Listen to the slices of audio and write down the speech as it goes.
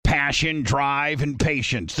Passion, drive, and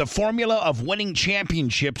patience. The formula of winning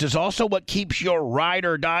championships is also what keeps your ride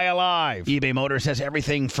or die alive. eBay Motors has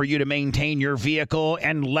everything for you to maintain your vehicle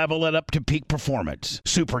and level it up to peak performance.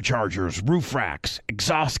 Superchargers, roof racks,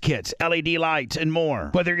 exhaust kits, LED lights, and more.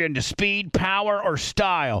 Whether you're into speed, power, or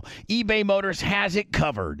style, eBay Motors has it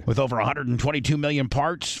covered. With over 122 million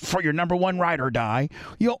parts for your number one ride or die,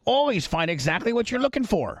 you'll always find exactly what you're looking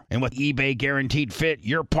for. And with eBay Guaranteed Fit,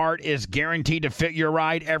 your part is guaranteed to fit your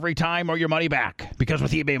ride every time or your money back. Because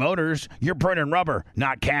with eBay Motors, you're burning rubber,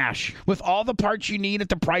 not cash. With all the parts you need at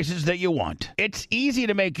the prices that you want. It's easy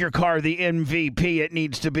to make your car the MVP it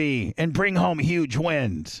needs to be and bring home huge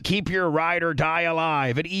wins. Keep your ride or die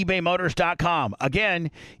alive at ebaymotors.com. Again,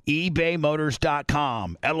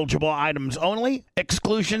 ebaymotors.com. Eligible items only.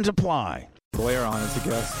 Exclusions apply. Blair on as a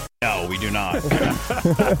guest. No, we do not.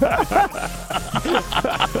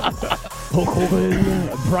 Hulk Hogan,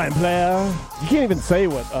 Brian Blair. You can't even say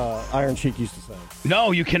what Iron Sheik used to say.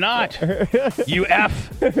 No, you cannot. You F.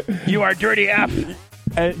 You are dirty F.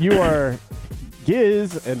 And you are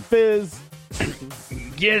Giz and Fizz.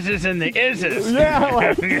 Gizzes and the izzes. Yeah,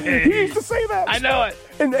 like, he used to say that. I know it.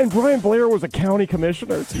 And Brian Blair was a county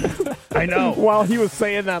commissioner. I know. While he was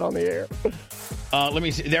saying that on the air. Let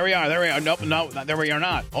me see. There we are. Nope, no, there we are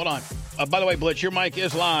not. Hold on. By the way, Blitz, your mic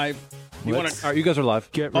is live. You guys are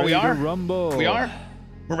live. Get ready we are? to rumble. We are?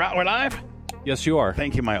 We're live? Yes, you are.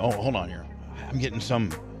 Thank you, hold on here. I'm getting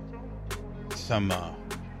some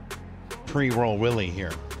pre-roll Willie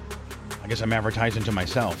here. I guess I'm advertising to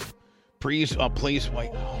myself. Please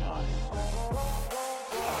wait. Hold on.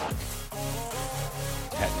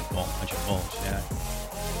 Technical. Bunch of bullshit.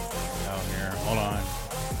 Out here. Hold on.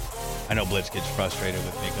 I know Blitz gets frustrated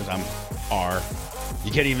with me because I'm R.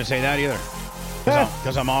 You can't even say that either.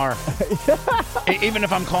 Because I'm R. Even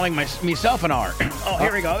if I'm calling myself an R. Oh,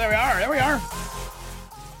 here we go. There we are.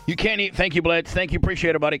 You can't thank you, Blitz. Thank you.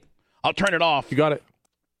 Appreciate it, buddy. I'll turn it off. You got it.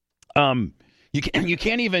 You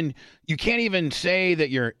can't even say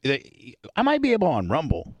that I might be able on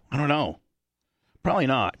Rumble. I don't know. Probably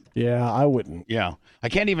not. Yeah, I wouldn't. Yeah. I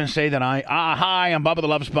can't even say that hi, I'm Bubba the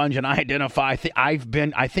Love Sponge, and I identify. I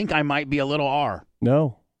think I might be a little R.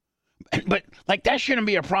 No. But, that shouldn't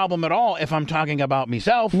be a problem at all if I'm talking about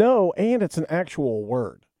myself. No, and it's an actual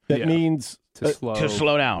word that means to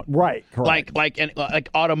slow down. Right, correct. Like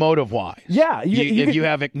automotive-wise. Yeah. If you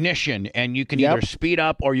have ignition, and you can either speed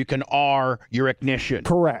up or you can R your ignition.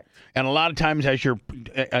 Correct. And a lot of times as your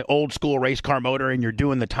old school race car motor and you're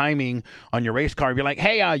doing the timing on your race car, you're like,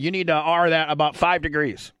 hey, you need to R that about 5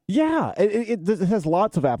 degrees. Yeah, it has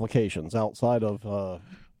lots of applications outside of...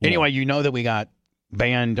 Anyway, you know that we got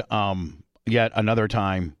banned yet another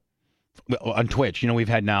time on Twitch. We've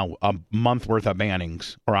had now a month worth of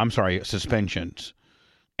bannings, or I'm sorry, suspensions.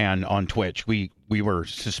 And on Twitch, we were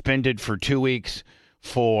suspended for 2 weeks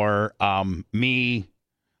for me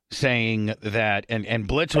saying that, and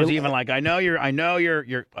Blitz was even like, I know you're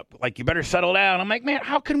like, you better settle down. I'm like, man,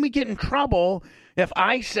 how can we get in trouble if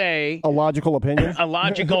I say a logical opinion? A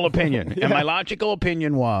logical opinion. Yeah. And my logical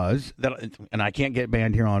opinion was that, and I can't get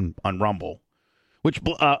banned here on Rumble, which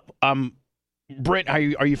Britt, are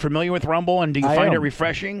you familiar with Rumble, and do you find it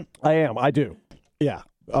refreshing? I am. I do. Yeah.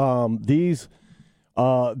 The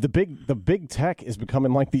big tech is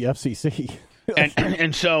becoming like the FCC.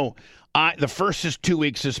 and so the first 2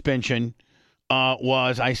 week suspension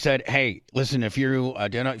was, I said, hey, listen, if you're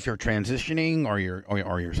transitioning or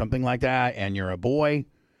you're something like that, and you're a boy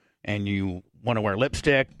and you want to wear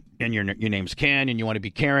lipstick and your name's Ken and you want to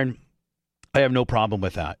be Karen, I have no problem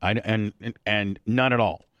with that. And none at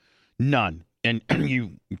all. None. And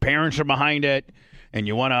you parents are behind it and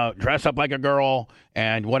you want to dress up like a girl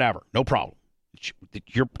and whatever. No problem.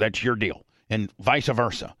 That's your deal. And vice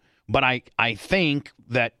versa. But I think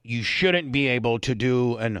that you shouldn't be able to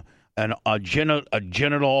do a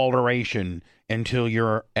genital alteration until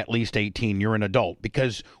you're at least 18. You're an adult,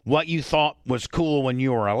 because what you thought was cool when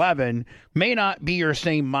you were 11 may not be your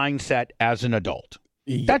same mindset as an adult.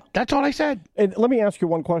 Yeah. That's all I said. And let me ask you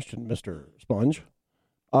one question, Mr. Sponge.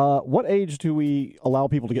 What age do we allow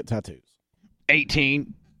people to get tattoos?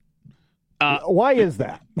 18. Why is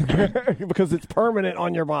that? Because it's permanent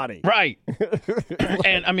on your body, right?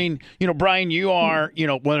 And I mean, Brian, you are,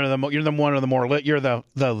 you're the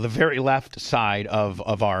very left side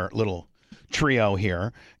of our little trio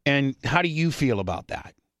here. And how do you feel about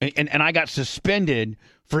that? And I got suspended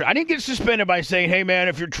I didn't get suspended by saying, hey man,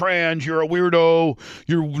 if you're trans, you're a weirdo,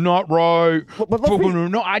 you're not right.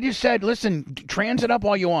 No, I just said, listen, trans it up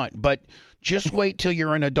all you want, but just wait till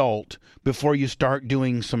you're an adult before you start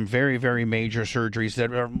doing some very, very major surgeries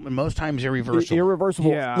that are most times irreversible.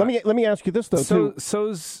 Irreversible. Yeah. Let me ask you this though.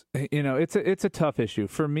 So's it's a tough issue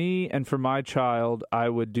for me and for my child. I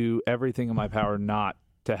would do everything in my power not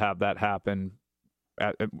to have that happen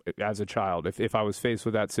as a child. If I was faced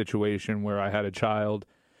with that situation where I had a child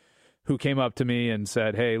who came up to me and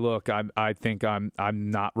said, "Hey, look, I think I'm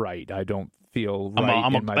not right. I don't feel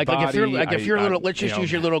right in my body." If you're little, let's just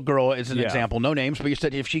use your little girl as an example. No names, but you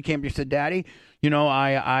said if she came, you said, "Daddy,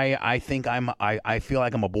 I think I feel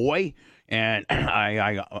like I'm a boy, and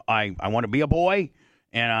I want to be a boy,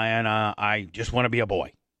 and I just want to be a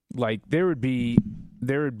boy." Like there would be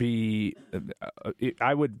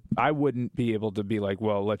I wouldn't be able to be like,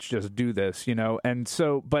 well, let's just do this, and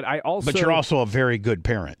so but you're also a very good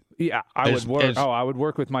parent. Yeah, I would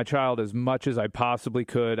work with my child as much as I possibly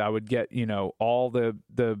could. I would get all the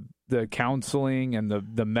counseling and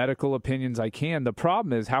the medical opinions I can. The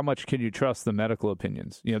problem is, how much can you trust the medical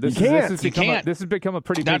opinions? This has become a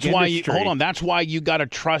pretty big industry. That's why you got to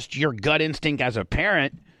trust your gut instinct as a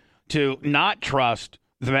parent to not trust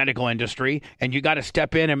the medical industry, and you got to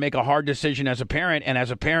step in and make a hard decision as a parent. And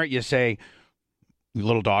as a parent, you say,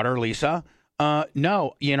 little daughter, Lisa,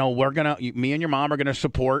 no, me and your mom are going to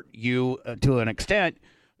support you to an extent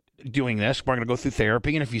doing this. We're going to go through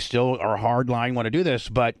therapy. And if you still are hardline, want to do this,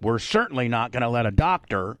 but we're certainly not going to let a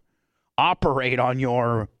doctor operate on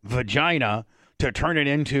your vagina to turn it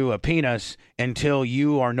into a penis until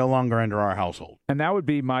you are no longer under our household. And that would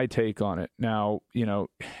be my take on it. Now,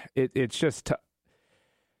 it's just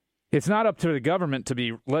it's not up to the government to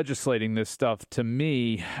be legislating this stuff. To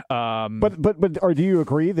me, but do you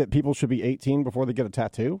agree that people should be 18 before they get a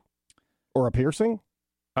tattoo or a piercing?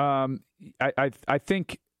 I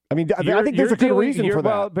think. I mean, I think there's a good reason for that.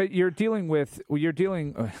 Well, but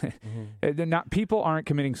not people aren't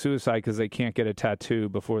committing suicide because they can't get a tattoo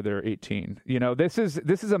before they're 18. This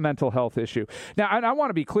is a mental health issue. Now, and I want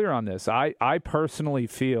to be clear on this. I personally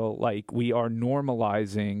feel like we are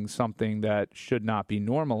normalizing something that should not be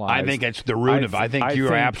normalized. I think it's the root of it. I think you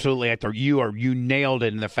are absolutely you nailed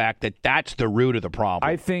it in the fact that that's the root of the problem.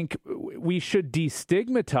 I think we should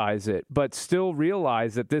destigmatize it, but still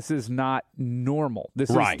realize that this is not normal.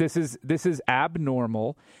 This is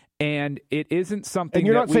abnormal, and it isn't something. And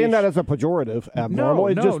you're not saying that as a pejorative,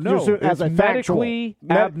 abnormal. No. As a medically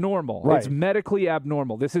abnormal. Right. It's medically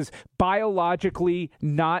abnormal. This is biologically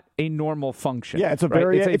not a normal function. Yeah, it's a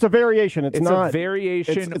variation. It's a variation. It's not a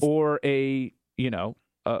variation or a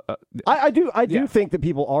I do think that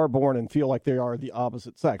people are born and feel like they are the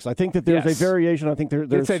opposite sex. I think that there's a variation. I think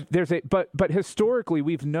but historically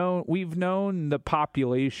we've known the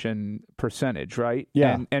population percentage, right?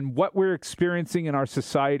 Yeah. And what we're experiencing in our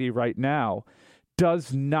society right now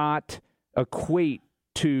does not equate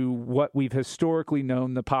to what we've historically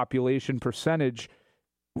known the population percentage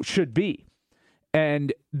should be.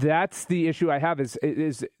 And that's the issue I have is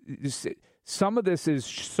some of this is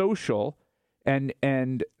social.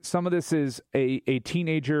 And some of this is a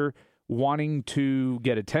teenager wanting to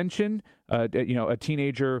get attention, a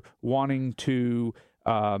teenager wanting to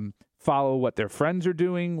follow what their friends are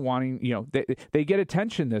doing, they get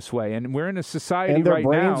attention this way. And we're in a society right now. And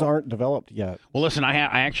their brains aren't developed yet. Well, listen, I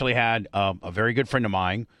actually had a very good friend of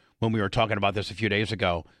mine when we were talking about this a few days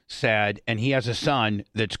ago said, and he has a son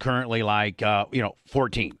that's currently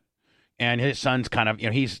 14. And his son's kind of,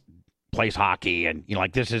 he's plays hockey and,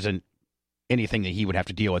 this isn't anything that he would have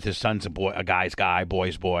to deal with. His son's a guy's guy,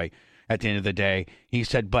 boy's boy. At the end of the day, he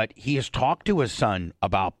said, but he has talked to his son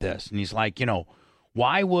about this, and he's like,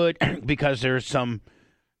 why would because there's some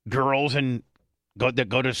girls that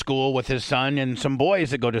go to school with his son, and some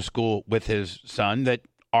boys that go to school with his son that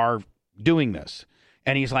are doing this,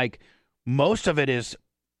 and he's like, most of it is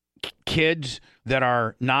kids that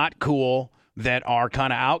are not cool, that are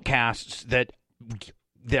kind of outcasts, that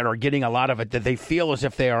are getting a lot of it, that they feel as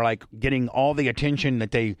if they are like getting all the attention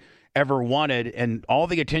that they ever wanted, and all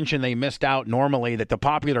the attention they missed out normally that the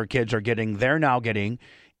popular kids are getting, they're now getting,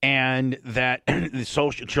 and that the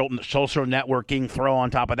social networking, throw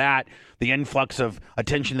on top of that the influx of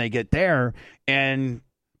attention they get there, and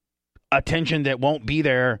attention that won't be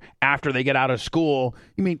there after they get out of school.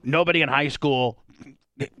 You mean nobody in high school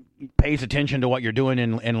pays attention to what you're doing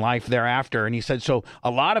in life thereafter. And he said, so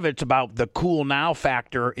a lot of it's about the cool now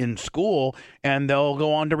factor in school, and they'll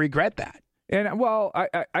go on to regret that. And well,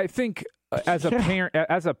 I think as a parent,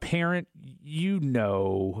 I think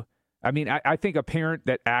a parent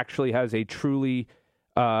that actually has a truly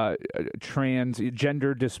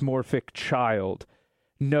transgender dysmorphic child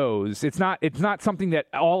knows it's not something that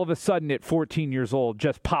all of a sudden at 14 years old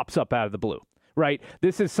just pops up out of the blue. right?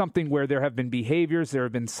 This is something where there have been behaviors, there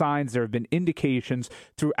have been signs, there have been indications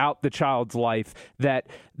throughout the child's life that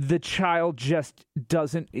the child just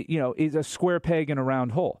doesn't, is a square peg in a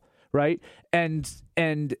round hole, right? And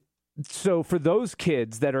so for those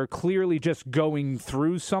kids that are clearly just going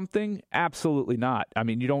through something, absolutely not. I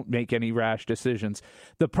mean, you don't make any rash decisions.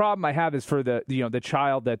 The problem I have is for the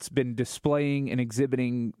child that's been displaying and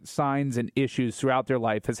exhibiting signs and issues throughout their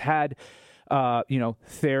life, has had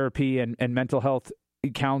therapy and mental health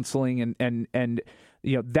counseling and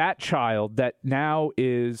that child that now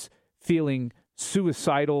is feeling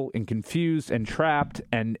suicidal and confused and trapped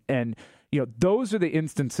and those are the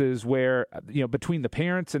instances where, between the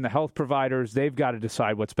parents and the health providers, they've got to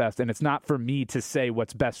decide what's best. And it's not for me to say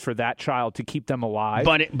what's best for that child to keep them alive.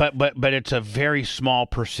 But it's a very small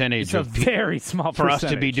percentage. Very small for percentage.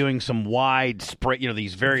 us to be doing some wide spread,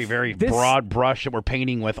 these very, very broad brush that we're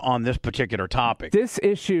painting with on this particular topic. This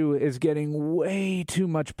issue is getting way too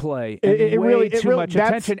much play and it way really, too much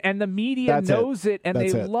attention, and the media knows it, and they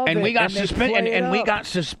love it. And we got suspended, and we got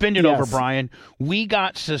suspended over, Brian. We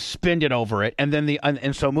got suspended over it, and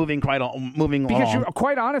then so moving along. Because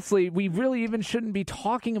quite honestly, we really even shouldn't be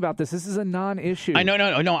talking about this. This is a non-issue.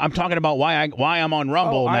 No. I'm talking about why I'm on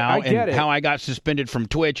Rumble now, and how I got suspended from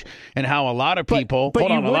Twitch, and how a lot of people.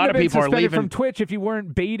 But a lot of people are leaving from Twitch if you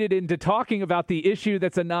weren't baited into talking about the issue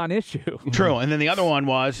that's a non-issue. True, and then the other one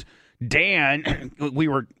was Dan. We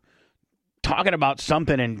were talking about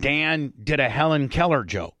something, and Dan did a Helen Keller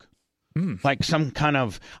joke. Like some kind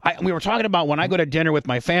of, we were talking about when I go to dinner with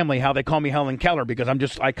my family, how they call me Helen Keller because I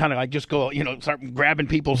just go, start grabbing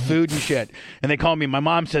people's food and shit. And they call me, my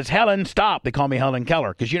mom says, Helen, stop. They call me Helen Keller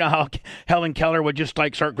because you know how Helen Keller would just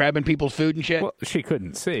start grabbing people's food and shit? Well, she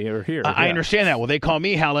couldn't see or hear. I understand that. Well, they call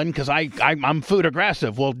me Helen because I'm food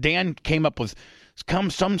aggressive. Well, Dan came up with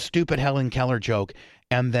some stupid Helen Keller joke.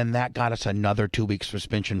 And then that got us another 2-week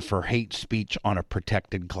suspension for hate speech on a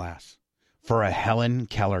protected class. For a Helen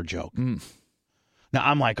Keller joke. Now,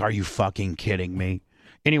 I'm like, are you fucking kidding me?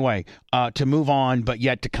 Anyway, to move on, but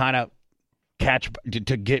yet to kind of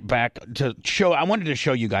to get back to show, I wanted to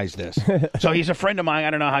show you guys this. So he's a friend of mine. I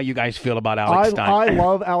don't know how you guys feel about Alex Stein. I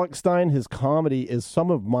love Alex Stein. His comedy is some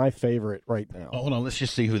of my favorite right now. Hold on, let's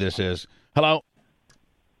just see who this is. Hello?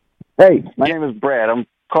 Hey, my name is Brad. I'm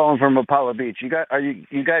calling from Apollo Beach. Are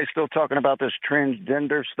you guys still talking about this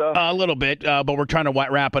transgender stuff? A little bit, but we're trying to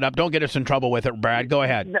wrap it up. Don't get us in trouble with it, Brad. Go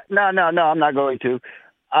ahead. No, I'm not going to.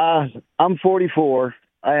 I'm 44.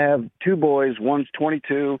 I have 2 boys. One's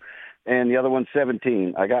 22, and the other one's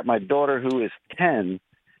 17. I got my daughter who is 10,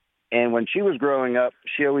 and when she was growing up,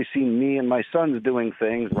 she always seen me and my sons doing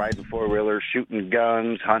things, riding 4-wheelers, shooting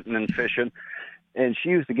guns, hunting and fishing, and she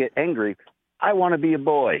used to get angry. I want to be a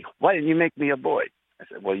boy. Why didn't you make me a boy? I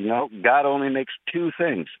said, well, God only makes 2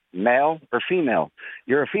 things, male or female.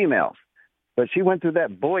 You're a female. But she went through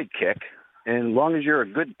that boy kick, and as long as you're a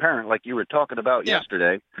good parent, like you were talking about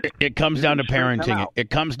yesterday. It comes down to parenting. It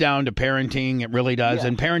comes down to parenting. It really does. Yeah.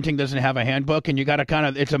 And parenting doesn't have a handbook, and you got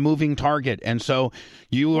to it's a moving target. And so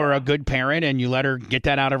you are a good parent, and you let her get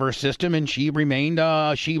that out of her system, and she remained,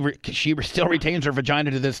 she still retains her vagina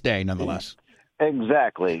to this day, nonetheless.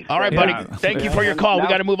 Exactly. All right, buddy. Thank you for your call. We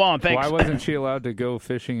got to move on. Thanks. Why wasn't she allowed to go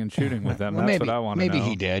fishing and shooting with them? That's what I want to know. Maybe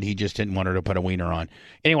he did. He just didn't want her to put a wiener on.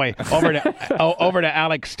 Anyway, over to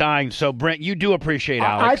Alex Stein. So, Brent, you do appreciate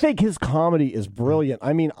Alex. I think his comedy is brilliant.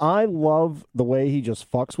 I mean, I love the way he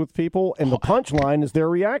just fucks with people, and the punchline is their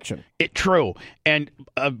reaction. True. And,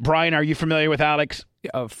 Brian, are you familiar with Alex?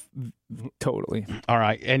 Totally. All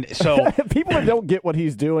right. And so people that don't get what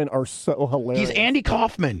he's doing are so hilarious. He's Andy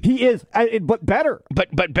Kaufman. He is, but better.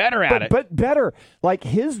 But better at it. But better. Like,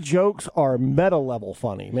 his jokes are meta level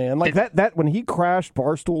funny, man. Like that when he crashed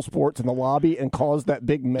Barstool Sports in the lobby and caused that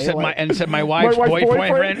big melee. Said my wife's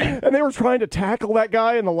boyfriend. And they were trying to tackle that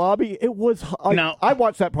guy in the lobby. It was. I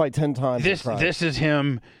watched that probably 10 times. This is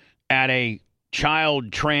him at a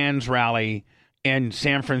child trans rally in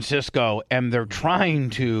San Francisco, and they're trying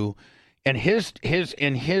to, and his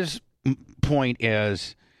point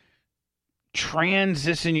is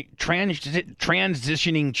transitioning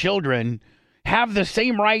children have the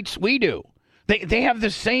same rights we do. They have the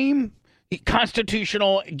same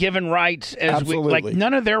constitutional given rights as we. Like,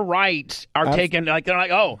 none of their rights are taken. Like, they're like,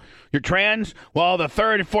 oh, you're trans. Well, the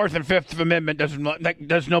 3rd, 4th, and 5th Amendment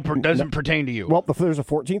doesn't pertain to you. Well, there's a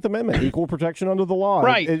 14th Amendment, equal protection under the law.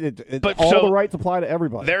 Right. But all the rights apply to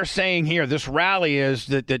everybody. They're saying here this rally is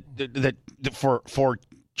that for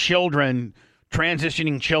children,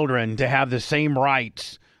 transitioning children, to have the same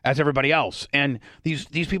rights as everybody else, and these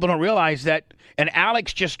people don't realize that And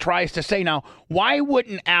Alex just tries to say, now, why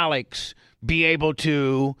wouldn't Alex be able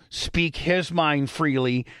to speak his mind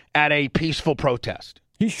freely at a peaceful protest?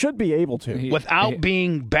 He should be able to. Without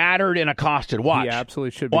being battered and accosted. Watch. He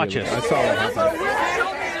absolutely should be. Watch able this. to. I saw what happened.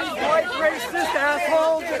 White racist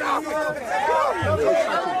assholes.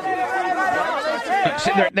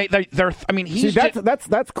 They're I mean, he's See, that's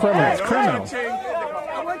criminal. That's criminal.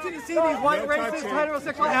 I want you to see these white racist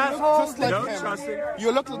heterosexual assholes.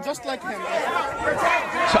 You look just like him.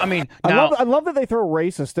 So, I mean, now, I love that they throw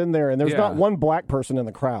racist in there, and there's Yeah. not one black person in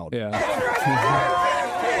the crowd. Yeah.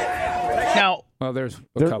 now, Well, there's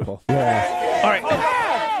a couple. Yeah. all right.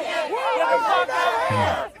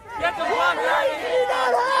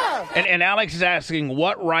 And Alex is asking,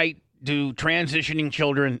 what right do transitioning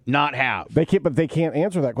children not have? They can't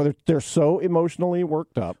answer that because they're so emotionally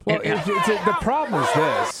worked up. Well, the problem is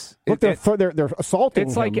this. Look, they're assaulting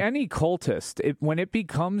It's him. like any cultist. When it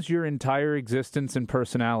becomes your entire existence and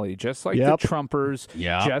personality, just like Yep. the Trumpers,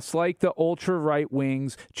 Yeah. just like the ultra right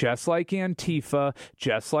wings, just like Antifa,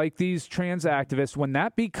 just like these trans activists, when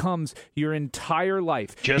that becomes your entire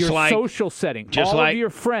life, Just your like- social setting, just all like of your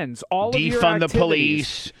friends, all of your Defund the activities,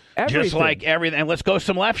 police. Just everything. like everything. And let's go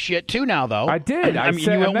some left shit, too, now, though. I did. I mean,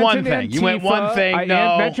 said, you went I one mentioned thing. You went one Antifa. thing. I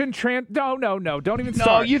No. mentioned No, don't even No,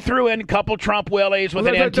 start. you threw in a couple Trump willies with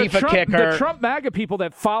an Antifa Trump, kicker. The Trump MAGA people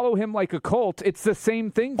that follow him like a cult, it's the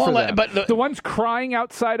same thing for Well, them. but the ones crying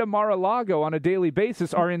outside of Mar-a-Lago on a daily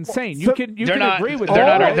basis are insane. You can they're not, agree with they're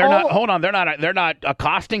that. not, right? they're not. Hold on. They're not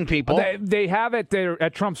accosting people. They have it there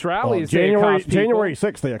at Trump's rallies. January they accost people.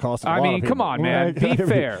 6th, they accosted a I lot mean, of people. come on, man. Be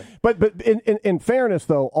fair. But in fairness,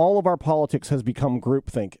 though, all of our politics has become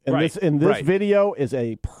groupthink. And Right, this right. video is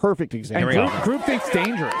a perfect And example. Here we go. groupthink's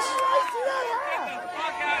dangerous.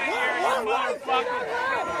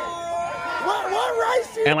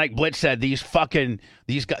 And like Blitz said, these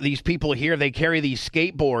people here, they carry these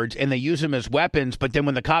skateboards and they use them as weapons. But then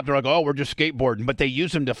when the cops are like, "Oh, we're just skateboarding," but they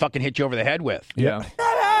use them to fucking hit you over the head with. Yeah.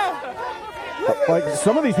 Like,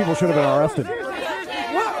 some of these people should have been arrested.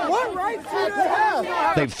 What rights do they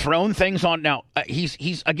have? They've thrown things on. Now he's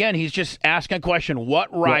just asking a question: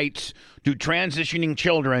 what rights do transitioning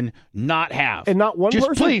children not have? And not one just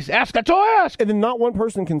person- please ask. That's all I ask. And then not one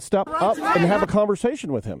person can step up and have a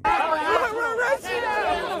conversation with him.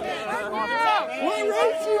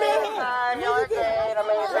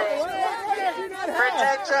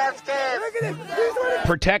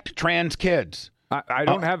 Protect trans kids. I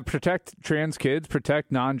don't have protect trans kids,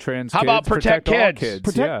 protect non-trans How kids. about protect all kids? kids.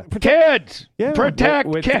 Protect- Kids. Yeah. Protect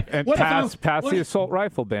With, kids. and What if pass what the if- assault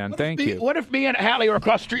rifle ban. Thank you. What if me and Hallie were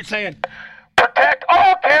across the street saying, "Protect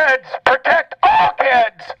all kids! Protect all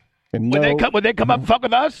kids"? And Would they come up and fuck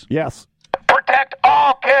with us? Yes. Protect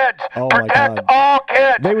all kids! Oh, my Protect God. all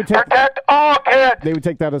kids! They would take- Protect all kids! They would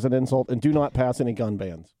take that as an insult and do not pass any gun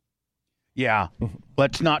bans. Yeah.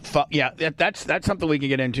 Let's not fuck. Yeah, that's something we can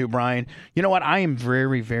get into, Brian. You know what? I am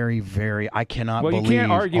very, very, very. I cannot Well, you believe.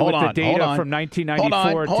 can't argue Hold with on, the data hold on. from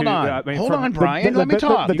 1994 Hold to. on, hold from on, Brian. Let me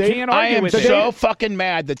talk. You can't I argue am with so the data. fucking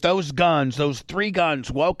mad that those 3 guns,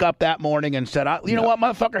 woke up that morning and said, "You know what,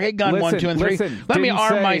 motherfucker? Hey, gun 1, 2, and 3. Listen, Let me didn't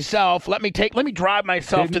arm say- myself. Let me drive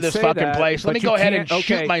myself to Didn't this say fucking that, place. Let but me you go ahead and can't-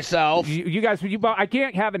 shoot okay. myself." You guys,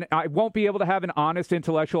 I won't be able to have an honest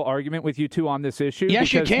intellectual argument with you two on this issue.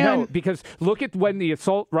 Yes, you because, can. No, because look at when the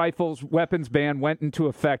assault rifles weapons ban went into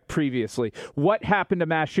effect previously. What happened to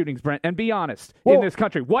mass shootings, Brent? And be honest, in this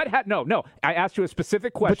country, No. I asked you a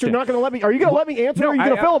specific question. But you're not going to let me. Are you going to let me answer, No, or are you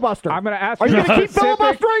going to filibuster? I'm going to ask Are you you. going to keep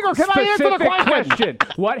filibustering, or can I answer the specific question?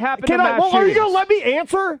 What happened Can to I? mass Well, are you shootings? going to let me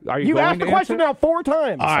answer? Are you going asked the to question answer? now 4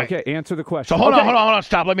 times. All right. Okay, answer the question. So hold Okay. on,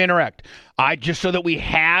 stop. Let me interrupt. I just so that we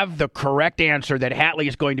have the correct answer that Hatley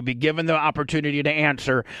is going to be given the opportunity to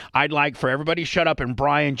answer, I'd like for everybody to shut up and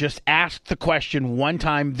Brian just ask the question one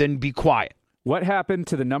time, then be quiet. What happened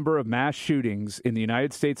to the number of mass shootings in the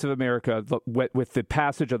United States of America with the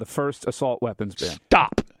passage of the first assault weapons ban?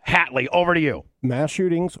 Stop. Hatley, over to you. Mass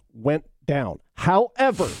shootings went down.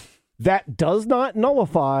 However, that does not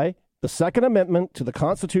nullify the Second Amendment to the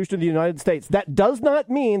Constitution of the United States. That does not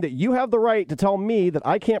mean that you have the right to tell me that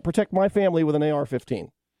I can't protect my family with an AR-15.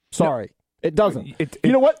 Sorry. It doesn't.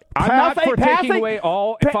 You know what? I'm not for taking away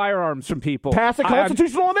all firearms from people. Pass a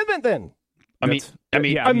constitutional amendment then. I mean, I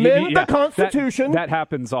mean, amend the Constitution. That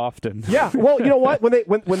happens often. Yeah. Well, you know what? When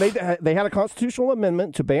they had a constitutional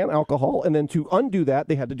amendment to ban alcohol, and then to undo that,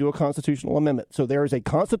 they had to do a constitutional amendment. So there is a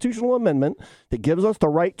constitutional amendment that gives us the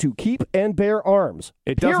right to keep and bear arms.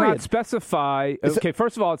 It does not specify. Okay,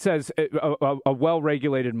 first of all, it says a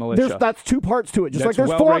well-regulated militia. That's two parts to it. Just That's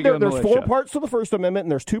like there's militia. 4 parts to the First Amendment,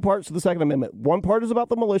 and there's 2 parts to the Second Amendment. One part is about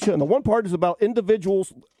the militia, and the one part is about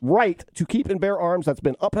individuals' right to keep and bear arms. That's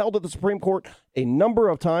been upheld at the Supreme Court a number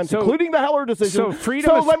of times, including the Heller decision. So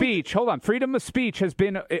freedom of speech. Hold on, freedom of speech has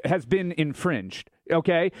been infringed.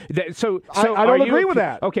 Okay, I don't agree with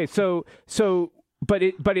that. Okay, But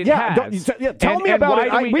it has. Tell me about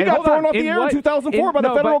it. We got thrown off the air in 2004 by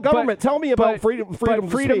the federal government. Tell me about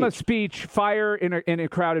freedom of speech. Fire in a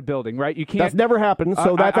crowded building, right? You can't. That's never happened.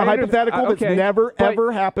 So that's a hypothetical that's never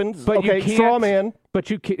ever happened. Okay, straw man. But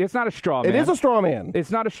you can't, it's not a straw man. It is a straw man.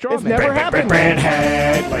 It's not a straw man. It's never happened.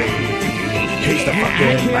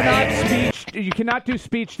 You cannot do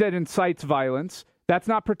speech that incites violence. That's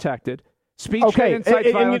not protected. Speech that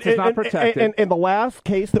incites violence is not protected. And the last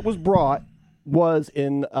case that was brought was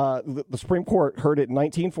in the Supreme Court heard it in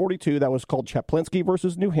 1942. That was called Chaplinsky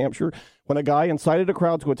versus New Hampshire, when a guy incited a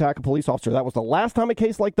crowd to attack a police officer. That was the last time a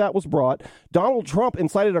case like that was brought. Donald Trump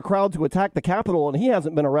incited a crowd to attack the Capitol, and he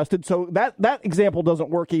hasn't been arrested. So that example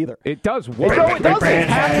doesn't work either. It does work. It doesn't.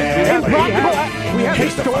 We have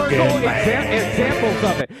historical examples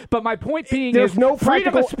of it. But my point being is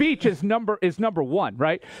freedom of speech is number one,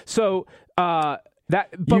 right? So.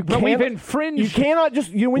 But we've infringed. You cannot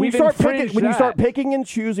just when you start picking and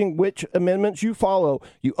choosing which amendments you follow,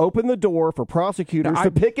 you open the door for prosecutors to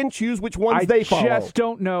pick and choose which ones they follow. I just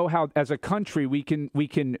don't know how, as a country, we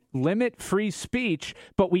can limit free speech,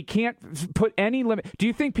 but we can't put any limit. Do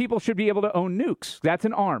you think people should be able to own nukes? That's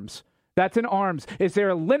an arms. Is there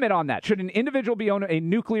a limit on that? Should an individual be owning a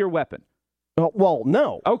nuclear weapon? Well,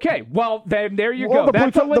 no. Okay, well, then there you go.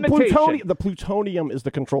 That's a limitation. The plutonium is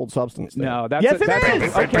the controlled substance there. No, that's yes, it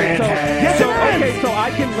is. Okay, so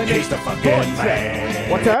I can limit bullets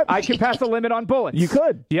then. What's that? I can pass a limit on bullets. You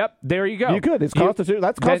could. Yep, there you go. You could. It's constitutional.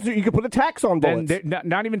 That's constitutional. You could put a tax on bullets.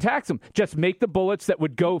 Not even tax them. Just make the bullets that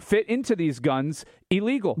would fit into these guns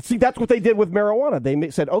illegal. See, that's what they did with marijuana.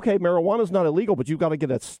 They said, okay, marijuana's not illegal, but you've got to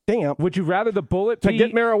get a stamp. Would you rather the bullet to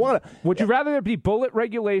get marijuana? Would you rather there be bullet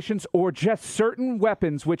regulations or just certain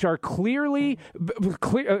weapons which are clearly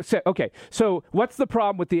clear? Okay, so what's the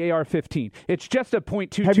problem with the AR-15? It's just a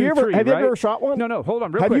 .223. Have you right? ever shot one? No. Hold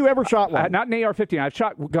on, real quick. Have you ever shot one? Not an AR-15. I've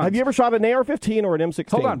shot guns. Have you ever shot an AR-15 or an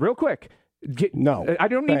M16? Hold on, real quick. No. I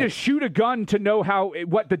don't need to shoot a gun to know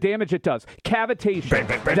what the damage it does. Cavitation.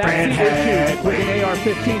 That's the issue with an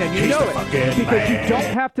AR-15, and you know it. Because you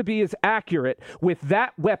don't have to be as accurate with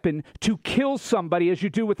that weapon to kill somebody as you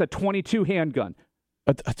do with a .22 handgun.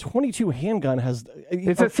 A .22 handgun has...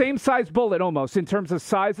 It's the same size bullet almost in terms of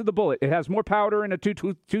size of the bullet. It has more powder in a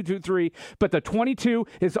 .223, but the .22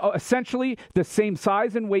 is essentially the same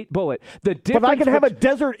size and weight bullet. But I could have a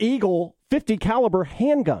Desert Eagle 50 caliber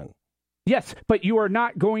handgun. Yes, but you are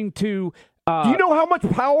not going to... do you know how much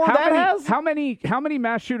power that has? How many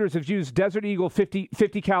mass shooters have used Desert Eagle 50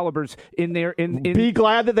 calibers in their... Be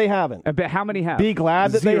glad that they haven't. But how many have? Be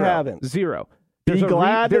glad that they haven't. Zero. Be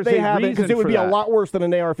glad that they haven't, because it would be a lot worse than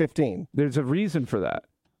an AR-15. There's a reason for that.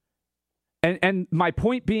 And my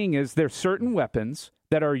point being is there's certain weapons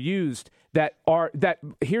that are used that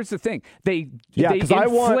here's the thing. They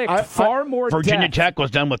inflict far more Virginia death. Tech was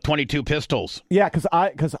done with 22 pistols. Yeah,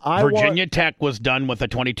 because Virginia Tech was done with a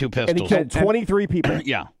 22 pistols. And he killed 23 people.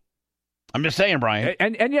 Yeah. I'm just saying, Brian.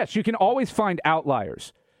 And yes, you can always find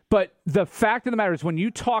outliers. But the fact of the matter is, when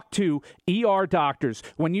you talk to ER doctors,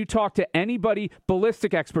 when you talk to anybody,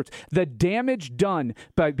 ballistic experts, the damage done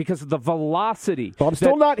because of the velocity. Well, I'm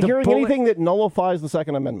still not hearing anything that nullifies the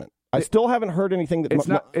Second Amendment. I still haven't heard anything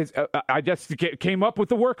that... I just came up with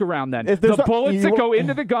the workaround then. The bullets that go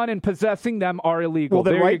into the gun and possessing them are illegal. Well,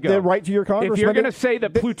 there you go. Then write to your congressman. If you're going to say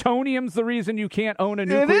that plutonium's the reason you can't own a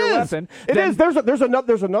nuclear weapon... It is. There's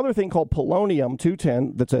another thing called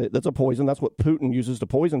polonium-210 that's a poison. That's what Putin uses to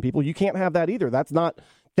poison people. You can't have that either. That's not...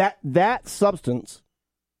 That substance...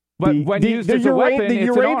 But when used as a weapon,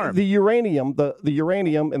 it's an arm. The uranium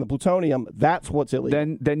and the plutonium, that's what's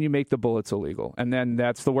illegal. Then you make the bullets illegal. And then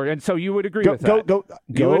that's the word. And so you would agree with that.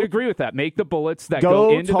 You would agree with that. Make the bullets that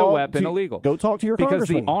go into the weapon illegal. Go talk to your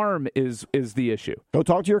congressman. Because the arm is the issue. Go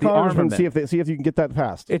talk to your congressman and see if you can get that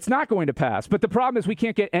passed. It's not going to pass. But the problem is we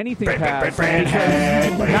can't get anything passed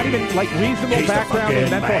because not even like reasonable background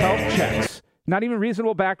and mental health checks. Not even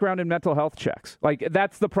reasonable background and mental health checks. Like,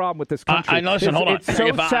 that's the problem with this country. Listen, hold on. It's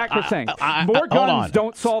so sacrosanct. More hold on. guns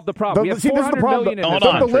don't solve the problem. We have See, this is the 400 problem. million in Hold this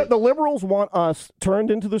on. country. The liberals want us turned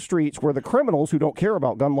into the streets where the criminals who don't care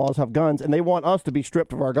about gun laws have guns, and they want us to be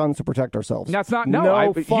stripped of our guns to protect ourselves. That's not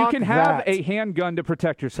you fuck can have that. a handgun to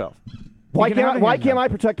protect yourself. Why You can have a can't handgun. I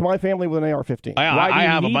protect my family with an AR-15? Why do I you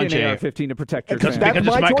have need a bunch an of AR-15 to protect your because family? That's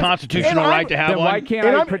it's my my choice. constitutional And right to have Then one. why can't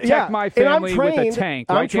And I I'm- protect yeah, my and I'm family with a trained- tank?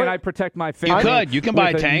 I'm Why can't tra- I protect my You family? could. You can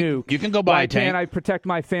buy a with tank. nuke? You can go buy Why a tank. can't I protect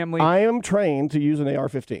my family? I am trained to use an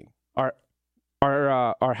AR-15.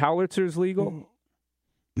 Are howitzers legal?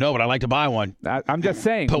 No, but I like to buy one. I'm just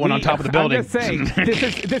saying. Put one on top of the building. I'm just saying.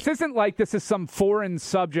 This isn't like this is some foreign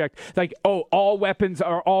subject. Like, oh, all weapons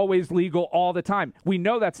are always legal all the time. We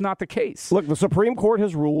know that's not the case. Look, the Supreme Court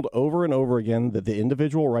has ruled over and over again that the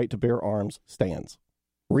individual right to bear arms stands.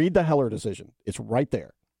 Read the Heller decision. It's right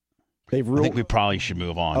there. They've I ruled. think we probably should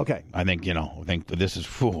move on. Okay. I think this is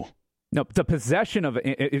fool. No, the possession of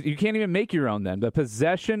it, you can't even make your own then. The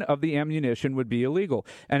possession of the ammunition would be illegal.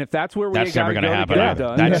 And if that's where we That's got never to going to go happen. get it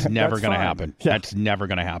either. done, That's never that's going to fine. happen. Yeah. That's never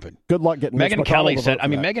going to happen. Good luck getting Megyn Mitch Kelly McConnell to said. vote I for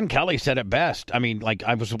mean, that. Megyn Kelly said it best. I mean, like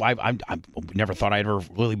I never thought I'd ever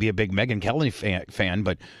really be a big Megyn Kelly fan,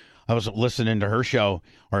 but I was listening to her show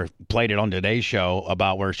or played it on today's show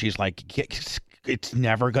about where she's like, it's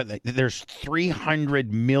never going. There's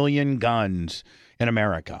 300 million guns in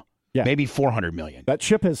America. Yeah. Maybe 400 million. That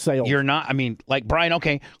ship has sailed. You're not. I mean, like Brian.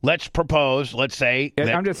 Okay, let's propose. Let's say. Yeah,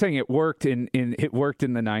 that, I'm just saying it worked in the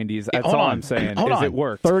 90s. That's hold all on. I'm saying. Hold is on. it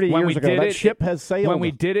worked. 30 when years we ago, did that it, ship has sailed. When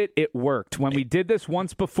we did it, it worked. When we did this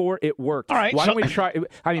once before, it worked. All right, Why so- don't we try?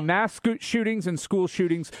 I mean, mass shootings and school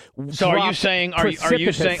shootings. So are you dropped saying? Are you saying?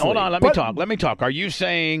 precipitously. Hold on. Let me talk. Are you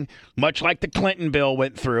saying much like the Clinton bill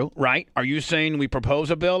went through? Right? Are you saying we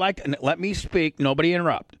propose a bill like? And let me speak. Nobody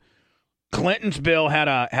interrupt. Clinton's bill had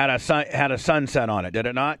a sunset on it. Did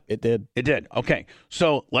it not? It did. It did. Okay.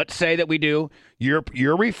 So let's say that we do.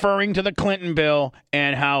 You're referring to the Clinton bill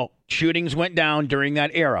and how shootings went down during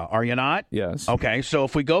that era. Are you not? Yes. Okay. So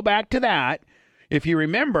if we go back to that. If you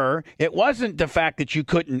remember, it wasn't the fact that you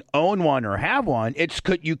couldn't own one or have one.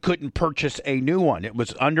 You couldn't purchase a new one. It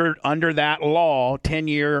was under that law,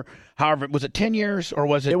 10-year, however, was it 10 years or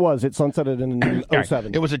was it? It was. It sunsetted in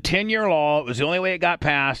 07. It was a 10-year law. It was the only way it got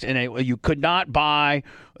passed, and you could not buy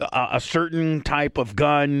a certain type of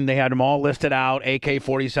gun. They had them all listed out,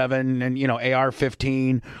 AK-47 and,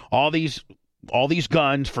 AR-15, all these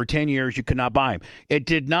guns for 10 years, you could not buy them. It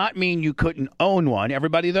did not mean you couldn't own one.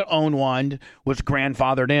 Everybody that owned one was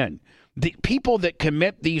grandfathered in. The people that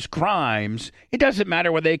commit these crimes, it doesn't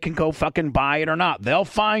matter whether they can go fucking buy it or not. They'll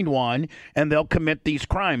find one and they'll commit these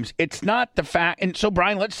crimes. It's not the fact. And so,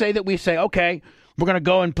 Brian, let's say that we say, okay, we're going to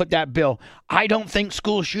go and put that bill. I don't think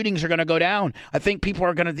school shootings are going to go down. I think people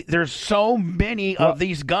are going to. There's so many of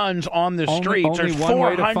these guns on the streets. Only There's one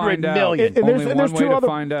way to 400 find out. million. And Only there's one way two to other,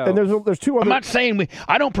 find out. And there's two other. I'm not saying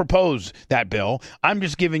I don't propose that bill. I'm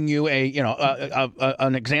just giving you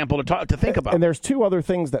an example to think about. And there's two other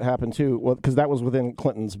things that happened too, because that was within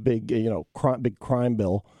Clinton's big crime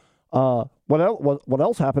bill. What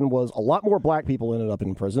else happened was a lot more black people ended up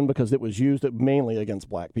in prison because it was used mainly against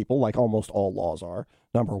black people, like almost all laws are.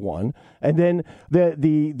 Number one, and then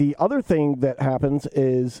the other thing that happens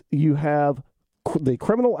is you have the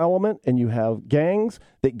criminal element and you have gangs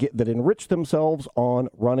that enrich themselves on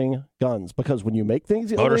running guns, because when you make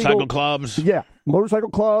things motorcycle illegal, clubs, motorcycle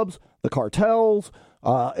clubs, the cartels,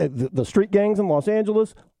 the street gangs in Los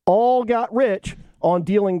Angeles all got rich on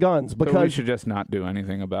dealing guns, because So we should just not do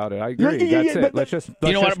anything about it. I agree. Yeah, That's it. Let's just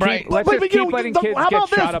You know what, Brian? Let's just keep letting kids get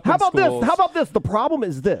shot up in schools. How about this? The problem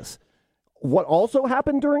is this. What also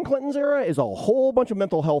happened during Clinton's era is a whole bunch of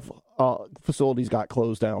mental health facilities got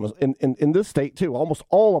closed down in this state too. Almost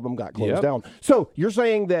all of them got closed down. So you're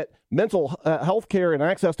saying that mental health care and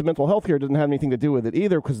access to mental health care didn't have anything to do with it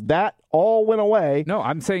either, because that all went away. No,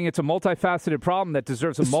 I'm saying it's a multifaceted problem that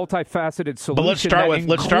deserves a multifaceted solution. But let's start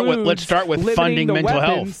with limiting funding the mental weapons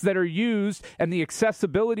health that are used and the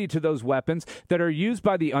accessibility to those weapons that are used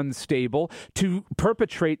by the unstable to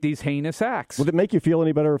perpetrate these heinous acts. Would it make you feel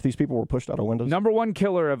any better if these people were pushed out of windows? Number one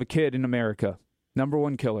killer of a kid in America. Number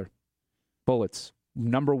one killer. Bullets.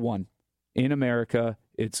 Number one in America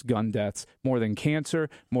it's gun deaths, more than cancer,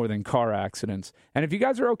 more than car accidents. And if you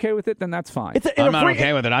guys are okay with it, then that's fine. I'm not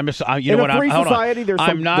okay with it. I'm just, you know what?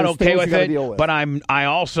 I'm not okay with it, but I'm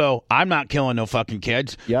not killing no fucking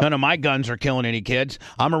kids. Yep. None of my guns are killing any kids.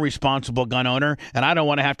 I'm a responsible gun owner, and I don't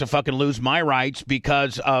want to have to fucking lose my rights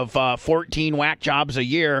because of 14 whack jobs a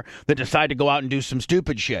year that decide to go out and do some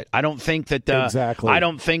stupid shit. I don't think that I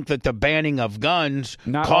don't think that the banning of guns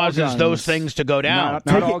causes those things to go down.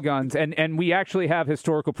 Not all guns, and we actually have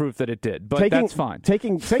historical proof that it did, but that's fine.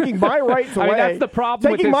 Taking my rights away. I mean, that's the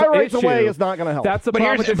problem. Taking with this my rights issue. away is not going to help. That's the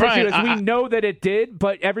problem with this Brian, issue is we know that it did,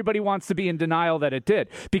 but everybody wants to be in denial that it did.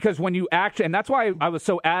 Because when you actually, and that's why I was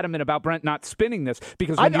so adamant about Brent not spinning this,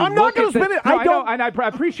 because when I'm not going to spin it. No, I know, and I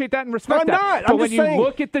appreciate that and respect that. Not. But I'm when just you saying,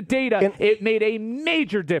 look at the data, it made a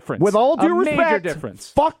major difference. With all due major respect, difference.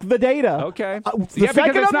 fuck the data. Okay. The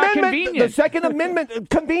Second it's not Amendment. convenient. The Second Amendment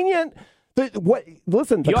convenient.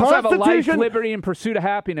 Listen, the you also have a life, Constitution. liberty, and pursuit of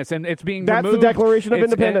happiness, and it's being That's removed. the Declaration of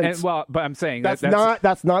Independence. Well, but I'm saying That's not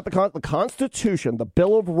the Constitution. The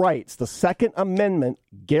Bill of Rights, the Second Amendment,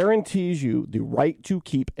 guarantees you the right to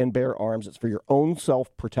keep and bear arms. It's for your own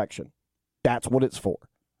self-protection. That's what it's for.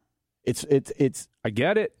 It's. I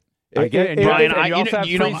get it. I get it. Brian,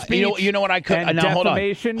 you know what I could. And now, hold on.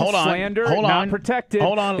 defamation, Hold on. slander, Hold on. not protected.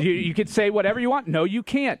 Hold on. You could say whatever you want. No, you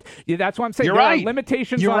can't. That's what I'm saying. You're there right. Are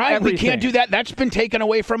limitations You're on right. everything. We can't do that. That's been taken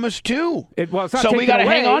away from us too. It's not so we got to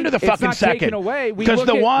hang on to the fucking it's not second. Taken away. We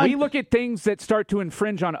look at things that start to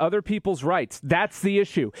infringe on other people's rights. That's the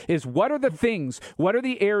issue. Is what are the things? What are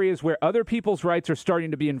the areas where other people's rights are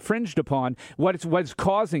starting to be infringed upon? What's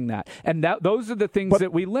causing that? And those are the things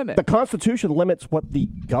that we limit. The Constitution limits what the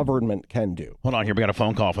government can do. Hold on here. We got a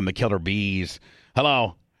phone call from the Killer Bees.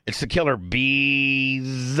 Hello. It's the Killer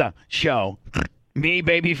Bees show. Me,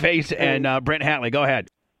 Babyface, and Brent Hatley. Go ahead.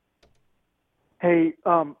 Hey,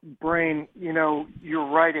 Brain, you're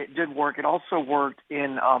right. It did work. It also worked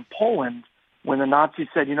in Poland when the Nazis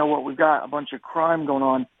said, you know what, we've got a bunch of crime going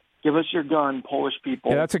on. Give us your gun, Polish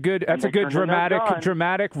people. Yeah, that's a good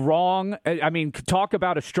dramatic wrong. I mean, talk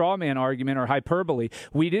about a straw man argument or hyperbole.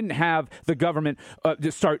 We didn't have the government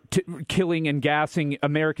just start killing and gassing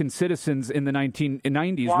American citizens in the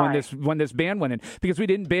 1990s. Why? when this ban went in, because we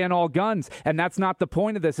didn't ban all guns, and that's not the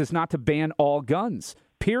point of this. It's not to ban all guns.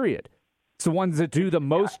 Period. It's the ones that do the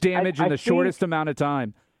most damage in the shortest amount of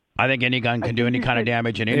time. I think any gun can do any kind of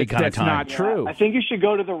damage in any kind of time. That's not true. I think you should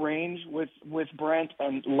go to the range with Brent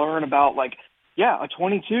and learn about a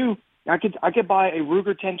 22. I could buy a Ruger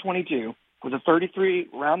 1022 with a 33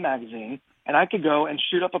 round magazine, and I could go and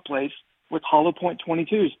shoot up a place with hollow point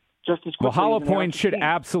 22s. Just as quickly. Well, hollow points should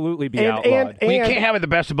absolutely be outlawed. Well, you can't have it the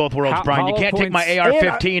best of both worlds, Brian. You can't take my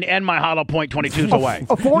AR-15 and my hollow point 22s away.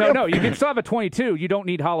 No, you can still have a 22. You don't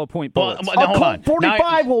need hollow point bullets. Well, hold on.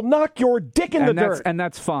 45 will knock your dick in the dirt. And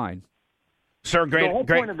that's fine. Sir, great. The whole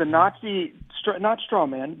point of the Nazi, not straw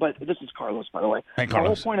man, but this is Carlos, by the way. Hey,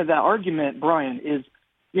 Carlos. The whole point of that argument, Brian, is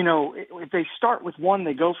if they start with one,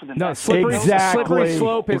 they go for the next. Slippery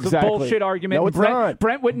slope is a bullshit argument. No, it's not.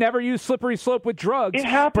 Brent would never use slippery slope with drugs. It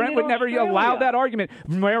happened Brent would in never Australia. allow that argument.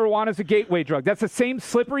 Marijuana is a gateway drug. That's the same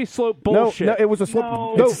slippery slope bullshit. No, it was a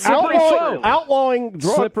slippery slope. Outlawing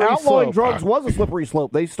slope. drugs was a slippery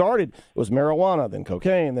slope. They started, it was marijuana, then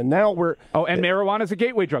cocaine, then now we're... and marijuana is a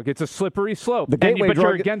gateway drug. It's a slippery slope. The gateway but drug...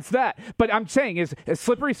 you're against that. But I'm saying is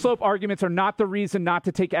slippery slope arguments are not the reason not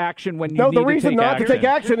to take action when you No, need the reason not to take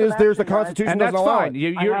action is there's the Constitution and that's doesn't allow fine.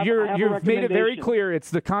 it. You've made it very clear.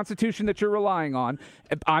 It's the Constitution that you're relying on.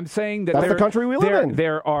 I'm saying that that's the country we live in.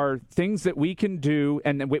 There are things that we can do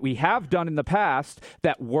and what we have done in the past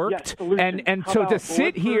that worked. And so to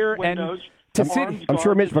sit here and I'm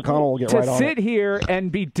sure Mitch McConnell will get right on it. To sit here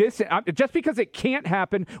and be just because it can't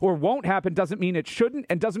happen or won't happen doesn't mean it shouldn't,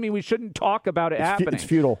 and doesn't mean we shouldn't talk about it happening. It's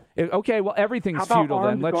futile. Okay, well, everything's futile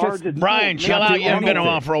then. Let's just Brian, chill out. You haven't been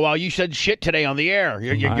on for a while. You said shit today on the air.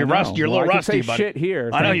 You're rusty. You're a little rusty, I can say buddy. shit here.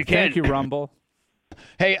 I know you can. Thank you, Rumble.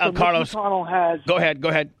 Hey, so Carlos. Mitch McConnell has. Go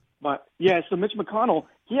ahead. But so Mitch McConnell,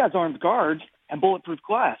 he has armed guards and bulletproof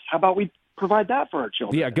glass. How about we provide that for our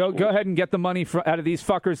children? Yeah, go ahead and get the money out of these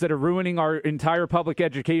fuckers that are ruining our entire public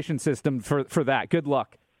education system for that. Good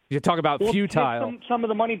luck. You talk about futile. Take some of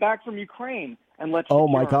the money back from Ukraine and let's. Oh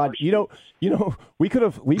my God! You know, we could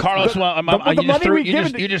have. Carlos,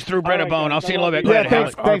 you just threw Brett a bone. I'll see you in a little bit. Yeah,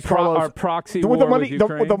 thanks, Carlos. Our proxy with war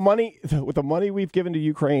the money we've given to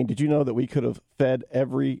Ukraine. Did you know that we could have fed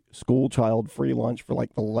every school child free lunch for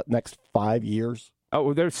like the next 5 years?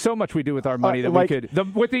 Oh, there's so much we do with our money that like- we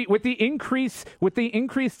could. With the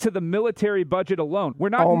increase to the military budget alone, we're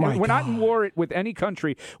not in war with any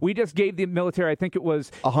country. We just gave the military, I think it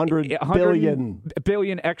was $100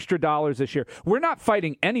 billion extra dollars this year. We're not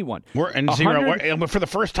fighting anyone. We're in zero. We're, for the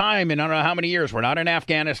first time in I don't know how many years, we're not in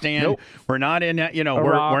Afghanistan. Nope. We're not in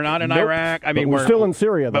Iraq. We're not in Nope. Iraq. I mean, we're still in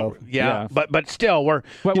Syria, though. But still, we're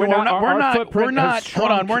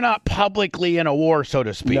not publicly in a war, so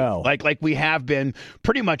to speak. No. Like we have been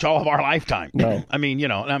pretty much all of our lifetime. No. I mean,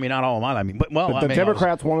 not all of mine. The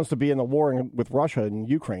Democrats want us to be in the war with Russia and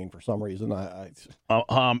Ukraine for some reason.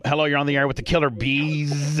 Hello, you're on the air with the Killer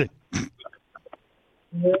Bees.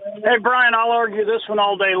 Hey, Brian, I'll argue this one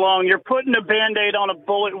all day long. You're putting a Band-Aid on a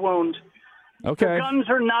bullet wound. Okay. The guns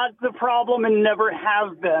are not the problem and never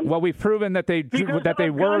have been. Well, we've proven that they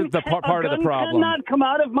were the part of the problem. A gun cannot come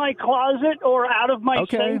out of my closet or out of my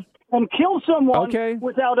safe and kill someone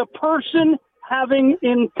without a person having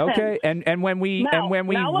intent. Okay, and when we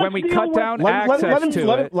cut down access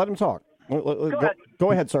let him talk.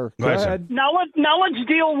 Go ahead, sir. Go ahead. Now let's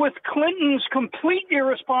deal with Clinton's complete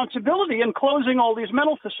irresponsibility in closing all these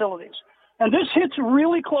mental facilities. And this hits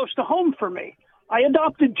really close to home for me. I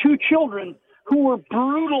adopted 2 children who were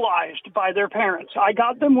brutalized by their parents. I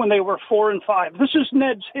got them when they were 4 and 5. This is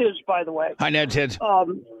Ned's his, by the way. Hi, Ned's his.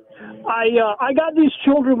 I got these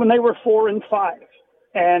children when they were 4 and 5.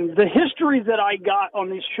 And the history that I got on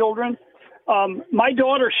these children, my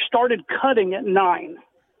daughter started cutting at 9.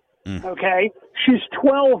 Okay? She's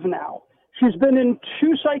 12 now. She's been in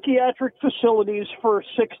 2 psychiatric facilities for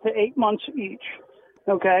 6 to 8 months each.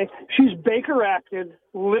 Okay? She's Baker acted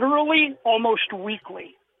literally almost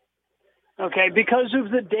weekly. Okay? Because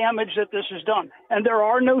of the damage that this has done. And there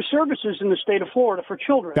are no services in the state of Florida for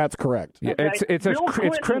children. That's correct. Yeah, okay?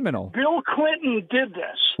 it's criminal. Bill Clinton did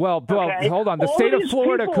this. Well, okay? hold on. The All state of these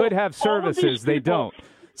Florida people- could have services. They don't.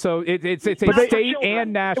 So it's a state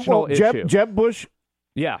and national issue. issue. Jeb Bush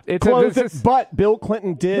Yeah, closed it, but Bill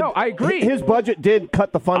Clinton did. No, I agree. His budget did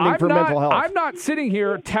cut the funding for mental health. I'm not sitting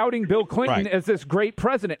here touting Bill Clinton as this great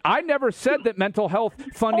president. I never said that mental health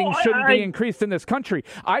funding shouldn't be increased in this country.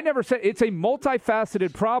 I never said it's a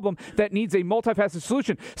multifaceted problem that needs a multifaceted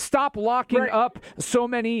solution. Stop locking up so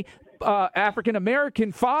many African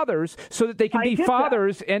American fathers so that they can be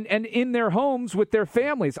fathers and in their homes with their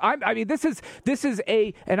families. I mean, this is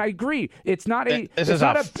and I agree. It's not a. This is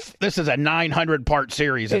a 900-part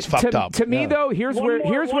series. It's fucked up. To me, though, here's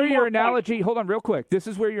where your analogy. Hold on, real quick. This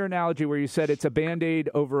is where your analogy, where you said it's a Band-Aid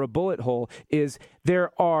over a bullet hole, is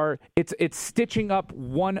it's stitching up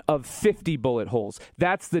one of 50 bullet holes.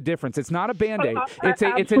 That's the difference. It's not a Band-Aid.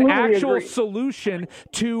 It's an actual solution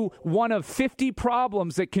to one of 50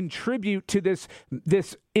 problems that contribute to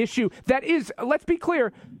this issue that is, let's be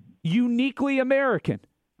clear, uniquely American.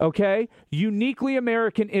 Okay? Uniquely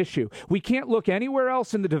American issue. We can't look anywhere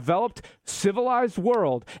else in the developed, civilized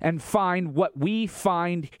world and find what we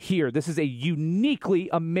find here. This is a uniquely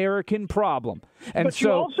American problem. And but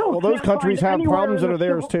so, those countries have problems that are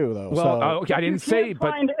theirs too, though. Well, okay, I didn't say,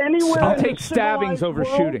 but I'll take stabbings over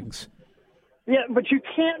shootings. Yeah, but you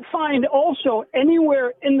can't find also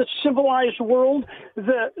anywhere in the civilized world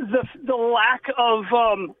the lack of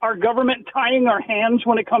our government tying our hands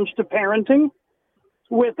when it comes to parenting.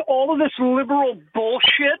 With all of this liberal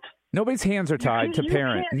bullshit, nobody's hands are tied to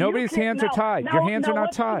parent. Nobody's hands are tied. Your hands are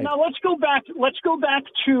not tied. Now let's go back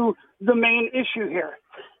to the main issue here.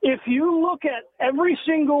 If you look at every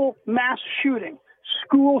single mass shooting,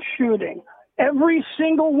 school shooting, every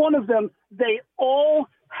single one of them, they all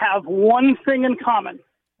have one thing in common.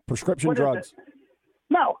 Prescription drugs.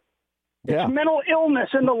 No. It's mental illness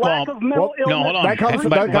and the lack of mental illness. No, hold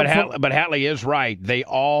on. But Hatley is right.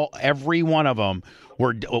 Every one of them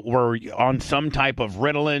were on some type of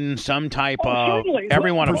Ritalin, some type of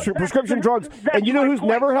every one of them. Prescription drugs. And you know who's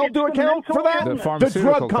never held to account for that? The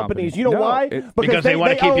drug companies. You know why? Because they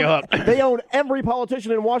want to keep you hooked. They own every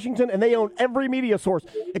politician in Washington, and they own every media source.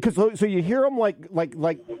 Because so you hear them like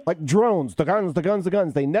drones, the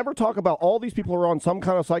guns. They never talk about all these people who are on some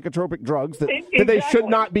kind of psychotropic drugs that they should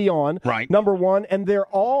not be on. Right. Number one, and they're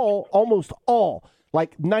almost all.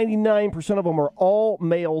 Like 99% of them are all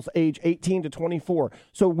males age 18 to 24.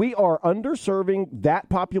 So we are underserving that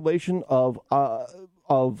population of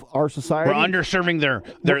our society. We're underserving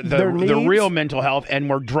their real mental health, and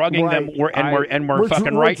we're drugging them. We're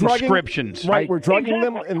fucking writing prescriptions. Right, we're drugging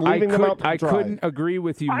them and leaving them out to dry. I couldn't agree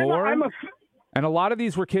with you more. And a lot of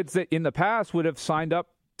these were kids that in the past would have signed up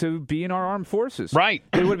to be in our armed forces. Right.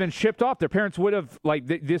 They would have been shipped off. Their parents would have,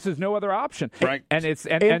 this is no other option. Right. And it's,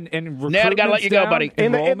 and recruitment's Ned, I gotta let you go, buddy.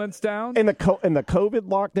 Enrollment's down. And the COVID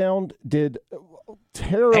lockdown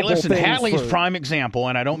terrible Hey, listen, things Hatley's for- prime example,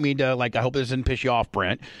 and I don't mean to, I hope this doesn't piss you off,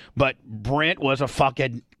 Brent, but Brent was a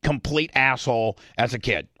fucking complete asshole as a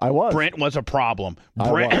kid. I was. Brent was a problem.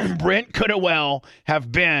 was. Brent could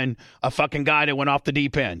have been a fucking guy that went off the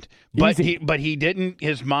deep end. But Easy. he didn't.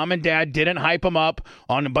 His mom and dad didn't hype him up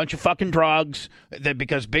on a bunch of fucking drugs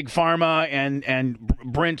because Big Pharma and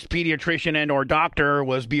Brent's pediatrician and or doctor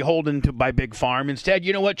was beholden to by Big Pharma. Instead,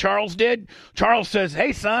 you know what Charles did? Charles says,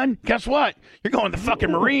 "Hey son, guess what? You're going to the fucking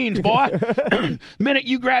Marines, boy. The minute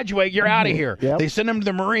you graduate, you're out of here." Yep. They sent him to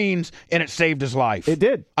the Marines, and it saved his life. It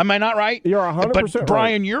did. Am I not right? You're 100% But right.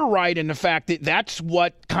 Brian, you're right in the fact that that's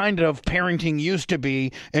what kind of parenting used to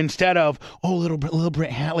be. Instead of little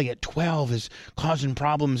Brent Hatley at 12 is causing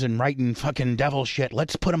problems and writing fucking devil shit.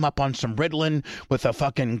 Let's put him up on some Ritalin with a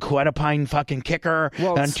fucking quetapine fucking kicker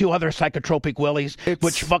and 2 other psychotropic willies,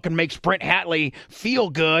 which fucking makes Brent Hatley feel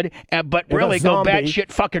good, but really go batshit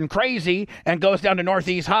fucking crazy and goes down to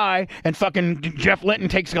Northeast High and fucking Jeff Linton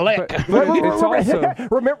takes a lick. But it's also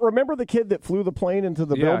remember the kid that flew the plane into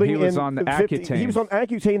the building? he was in on Accutane. He was on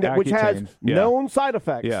Accutane, which has Accutane, yeah. known side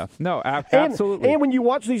effects. Yeah, no, absolutely. And when you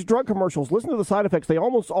watch these drug commercials, listen to the side effects. They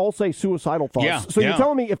almost all say suicidal thoughts. Yeah, so you're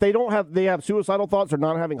telling me if they have suicidal thoughts, they're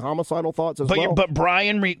not having homicidal thoughts as well? But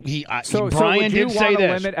Brian, So would you did say want to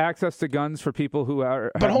this. limit access to guns for people who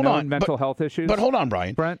have hold known on, mental health issues? But hold on,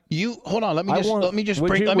 Brian. Brent, Hold on. Let me just would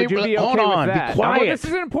bring. you, Let me would you be hold okay on. with that? Be quiet. Well, this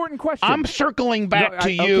is an important question. I'm circling back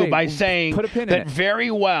to you by saying put a pin in that it.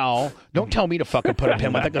 very well. Don't tell me to fucking put a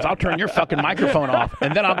pin with it because I'll turn your fucking microphone off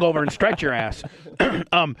and then I'll go over and stretch your ass.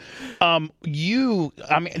 I'm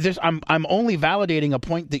only validating a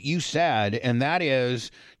point that you said, and that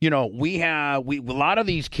is, we a lot of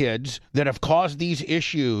these kids that have caused these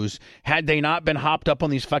issues, had they not been hopped up on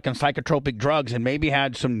these fucking psychotropic drugs and maybe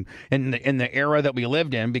had some in the era that we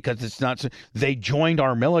lived in, because it's not, they joined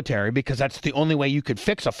our military because that's the only way you could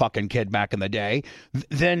fix a fucking kid back in the day.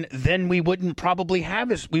 Then we wouldn't probably have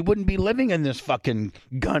this. We wouldn't be living in this fucking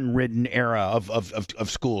gun-ridden era of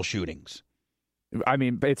school shootings. I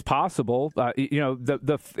mean, it's possible.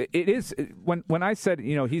 It is when I said,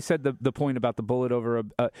 he said the point about the bullet over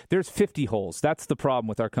there's 50 holes. That's the problem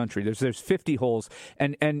with our country. There's 50 holes,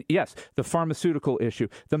 and yes, the pharmaceutical issue,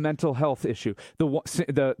 the mental health issue,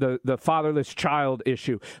 the fatherless child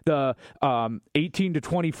issue, the 18 to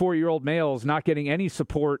 24-year-old males not getting any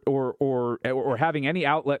support or having any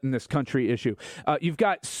outlet in this country issue. You've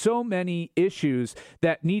got so many issues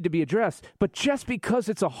that need to be addressed, but just because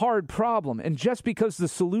it's a hard problem and just because the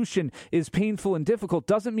solution is painful and difficult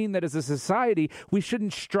doesn't mean that as a society we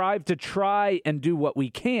shouldn't strive to try and do what we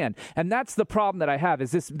can. And that's the problem that I have, is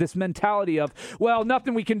this mentality of, well,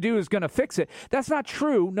 nothing we can do is going to fix it. That's not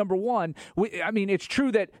true, number one. It's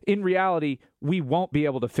true that in reality we won't be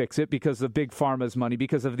able to fix it because of Big Pharma's money,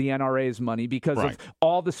 because of the NRA's money, because of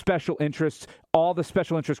all the special interests, all the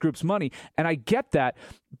special interest groups' money. And I get that,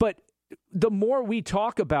 but the more we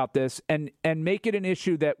talk about this and make it an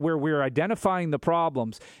issue where we're identifying the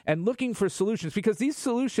problems and looking for solutions, because these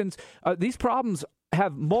solutions, these problems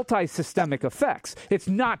have multi-systemic effects. It's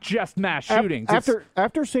not just mass shootings.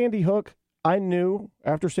 After Sandy Hook, I knew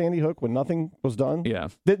after Sandy Hook, when nothing was done,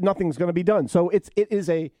 that nothing's going to be done. So this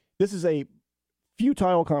is a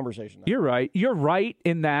futile conversation. You're right. You're right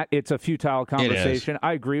in that it's a futile conversation.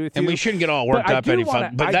 I agree with you. And we shouldn't get all worked up any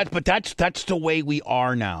fun. But that's the way we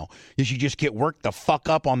are now. Is you just get worked the fuck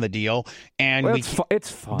up on the deal, and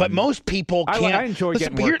it's fun. But most people can't. I enjoy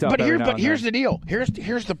getting worked up. But here's the deal. Here's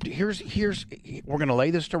we're gonna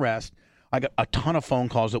lay this to rest. I got a ton of phone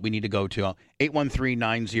calls that we need to go to.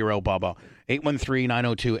 813-90-BUBBA.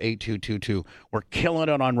 813-902-8222. We're killing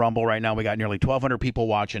it on Rumble right now. We got nearly 1,200 people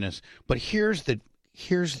watching us. But here's the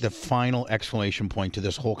final exclamation point to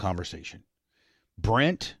this whole conversation.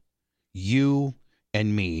 Brent, you,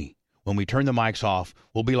 and me, when we turn the mics off,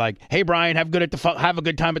 we'll be like, "Hey, Brian, have a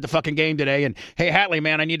good time at the fucking game today." And, "Hey, Hatley,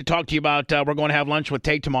 man, I need to talk to you about we're going to have lunch with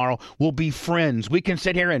Tate tomorrow." We'll be friends. We can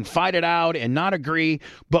sit here and fight it out and not agree,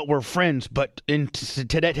 but we're friends. But in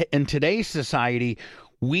today's society,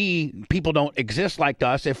 people don't exist like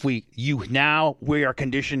us. We are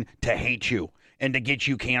conditioned to hate you and to get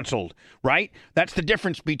you canceled, right? That's the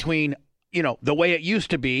difference between, the way it used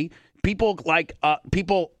to be. People like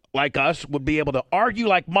us would be able to argue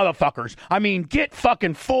like motherfuckers. I mean, get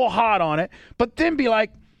fucking full hot on it, but then be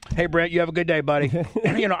like, "Hey, Brent, you have a good day, buddy."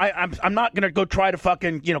 I'm not going to go try to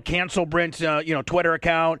fucking, cancel Brent's, Twitter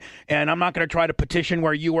account, and I'm not going to try to petition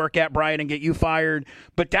where you work at, Brian, and get you fired.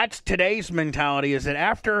 But that's today's mentality, is that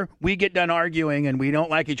after we get done arguing and we don't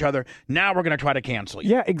like each other, now we're going to try to cancel you.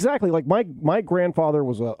 Yeah, exactly. Like my grandfather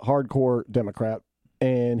was a hardcore Democrat.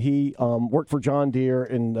 and he worked for John Deere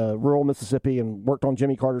in rural Mississippi and worked on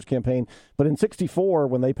Jimmy Carter's campaign. But in '64,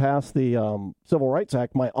 when they passed the Civil Rights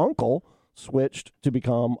Act, my uncle switched to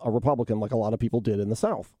become a Republican, like a lot of people did in the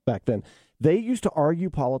South back then. They used to argue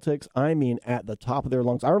politics, I mean, at the top of their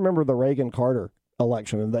lungs. I remember the Reagan-Carter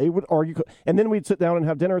election, and they would argue, and then we'd sit down and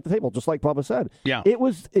have dinner at the table, just like Bubba said. Yeah,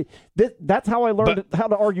 that's how I learned how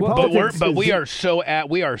to argue politics. But we are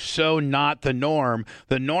so not the norm.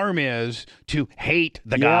 The norm is to hate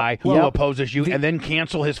the guy who opposes you and then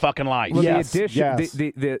cancel his fucking life. Well,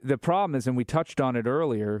 the problem is, and we touched on it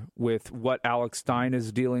earlier with what Alex Stein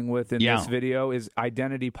is dealing with in this video, is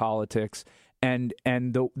identity politics, and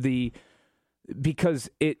the because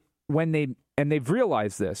it when they. And they've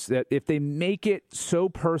realized this, that if they make it so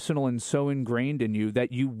personal and so ingrained in you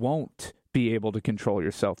that you won't be able to control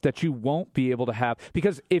yourself, that you won't be able to have,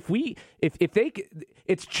 because think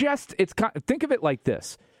of it like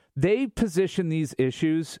this. They position these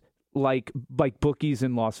issues like bookies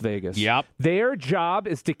in Las Vegas. Yep. Their job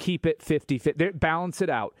is to keep it 50-50, balance it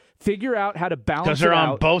out. Figure out how to balance it out. Because they're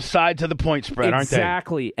on both sides of the point spread, aren't they?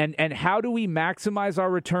 Exactly. And how do we maximize our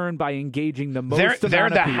return by engaging the most amount of people?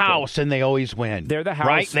 They're the house, and they always win. They're the house,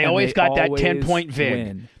 right? They always got that 10-point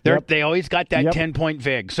VIG. They always got that 10-point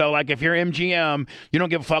VIG. So, like, if you're MGM, you don't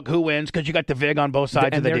give a fuck who wins because you got the VIG on both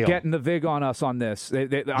sides of the deal. And they're getting the VIG on us on this.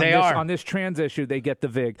 They are. On this trans issue, they get the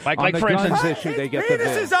VIG. Like on the for guns instance, issue, they get the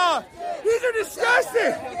VIG. These are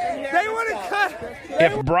disgusting. They want to cut.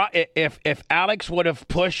 If Alex would have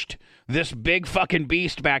pushed this big fucking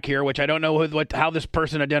beast back here, which I don't know how this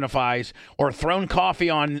person identifies, or thrown coffee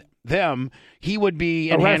on them, he would be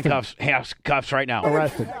in handcuffs right now.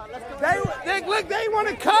 Arrested. They want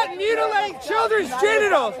to cut and mutilate children's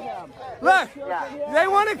genitals. Look, they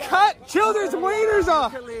want to cut children's wieners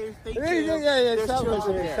off. There's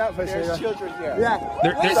children here.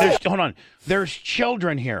 Yeah. Hold on. There's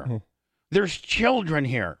children here. There's children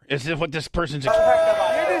here. Is this what this person's explaining?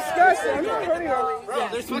 You're disgusting.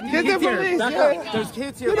 Get the police. There's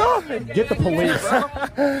kids here. Get off me. Get the police.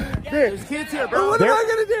 There's kids here, bro. What am I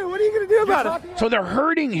going to do? What are you going to do about it? So they're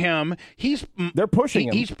hurting him. They're pushing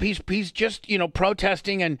him. He's just,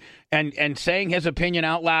 protesting and saying his opinion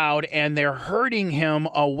out loud, and they're hurting him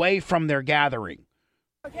away from their gathering.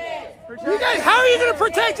 You guys, how are you going to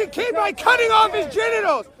protect a kid by cutting off his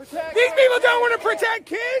genitals? These people don't want to protect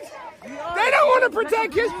kids. They don't want to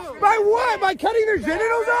protect kids. By what? By cutting their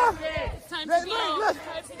genitals off? Look.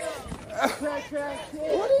 What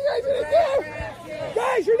are you guys going to do?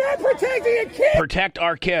 Guys, you're not protecting a kid. Protect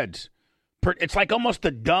our kids. It's like almost the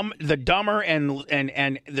dumber and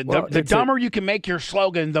the dumber you can make your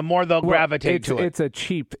slogan, the more they'll gravitate to it. It's a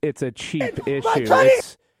cheap issue.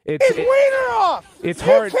 It's wiener off. It's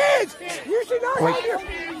hard. Kids, you should not have your.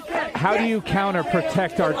 How do you counter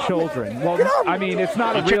protect our children? Well, I mean, it's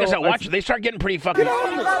not a real. Check this out. Watch. They start getting pretty fucking.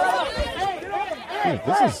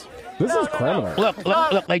 This is criminal. Look.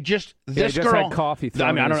 Like this girl. Had coffee.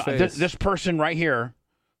 I mean, I don't know. This person right here,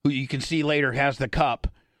 who you can see later has the cup,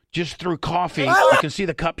 just threw coffee. You can see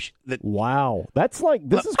the cup. Wow, this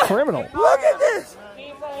is criminal. Look at this.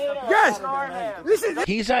 Guys,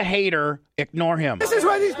 he's a hater. Ignore him. This is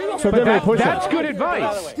why these people. So that's good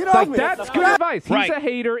advice. That's good advice. He's a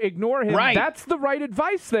hater. Ignore him. Right. That's the right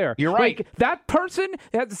advice there. You're right. Like, that person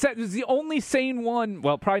is the only sane one.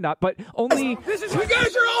 Well, probably not, but only. You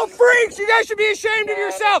guys are all freaks. You guys should be ashamed of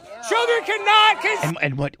yourself. Children cannot.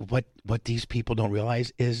 And what these people don't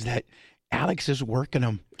realize is that Alex is working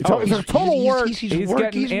them. It's total work. He's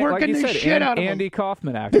working the shit out of Andy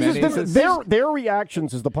Kaufman act. Their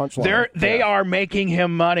reactions is the punchline. They are making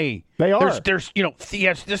him money. They are. This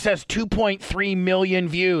has 2.3 million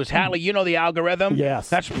views. Hallie, you know the algorithm. Yes.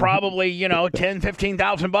 That's probably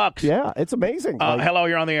 $10,000-$15,000. Yeah, it's amazing. Hello,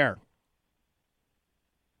 you're on the air.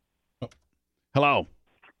 Hello,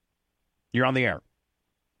 you're on the air.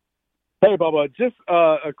 Hey, Bubba, just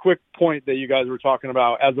a quick point that you guys were talking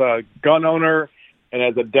about. As a gun owner and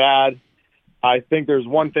as a dad, I think there's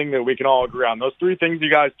one thing that we can all agree on. Those three things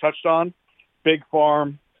you guys touched on, big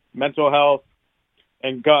farm, mental health,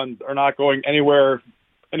 and guns are not going anywhere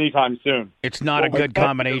anytime soon. It's not a good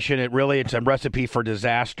combination. It's a recipe for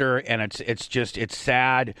disaster, and it's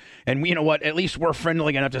sad. And you know what? At least we're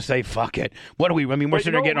friendly enough to say, fuck it. What do we, I mean, we're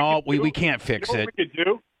sitting there getting all, we can't fix it.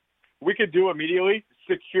 We could do immediately?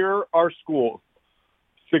 Secure our schools.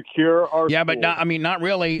 secure our Yeah, schools. but not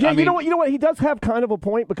really. Yeah, I mean, you know what? He does have kind of a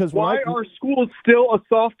point because why are schools still a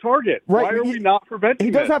soft target? Right, Why are we not preventing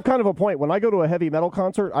He does this? have kind of a point. When I go to a heavy metal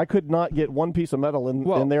concert, I could not get one piece of metal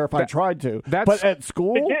in there if I tried to. But at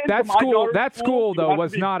school, that school though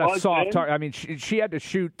was not a soft target. I mean, she had to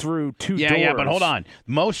shoot through two doors. Yeah, but hold on.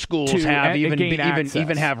 Most schools have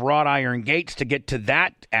even have wrought iron gates to get to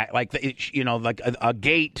that, like a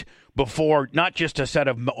gate before, not just a set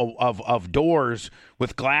of doors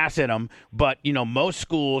with glass in them, but most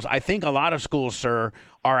schools, I think a lot of schools, sir,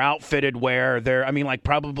 are outfitted where they're, like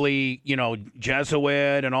probably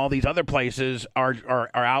Jesuit and all these other places are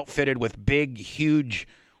outfitted with big, huge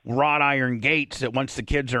wrought iron gates that once the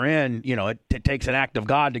kids are in, it takes an act of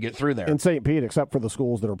God to get through there. In St. Pete, except for the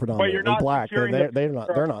schools that are predominantly black, they're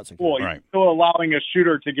not secure. You're still allowing a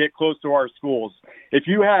shooter to get close to our schools. If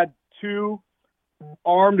you had 2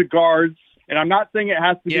 armed guards, and I'm not saying it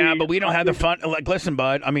has to be. Yeah, but we don't have the fun. Like, listen,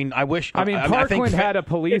 bud. I mean, I wish. Parkland had a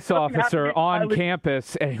police officer on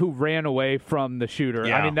campus who ran away from the shooter.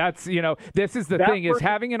 Yeah. I mean, that's this is the thing: is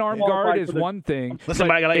having an armed guard is one thing. Listen,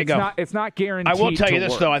 but I gotta let you go. It's not guaranteed. I will tell you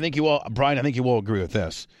this work. though. I think you will, Brian. I think you will agree with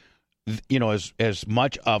this. As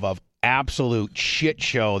much of an absolute shit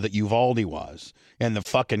show that Uvalde was, and the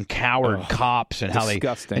fucking coward cops and disgusting.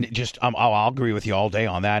 how they and it just I'll agree with you all day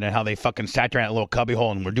on that, and how they fucking sat there in that little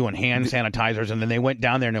cubbyhole and were doing hand sanitizers, and then they went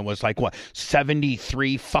down there and it was like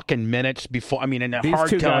 73 fucking minutes before. I mean, and these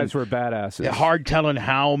two guys were badasses. Hard telling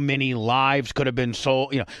how many lives could have been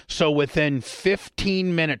sold. So within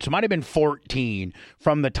 15 minutes, it might have been 14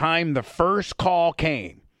 from the time the first call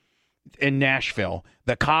came in Nashville.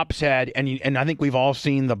 The cops had, and I think we've all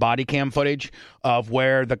seen the body cam footage of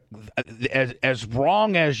where as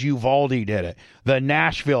wrong as Uvalde did it, the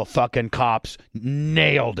Nashville fucking cops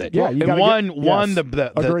nailed it. Yeah, the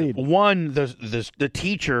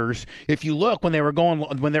teachers. If you look when they were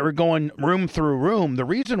going room through room, the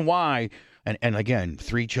reason why. And again,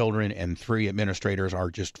 3 children and 3 administrators are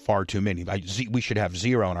just far too many. We should have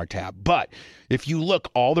 0 on our tab. But if you look,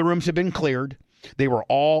 all the rooms have been cleared. They were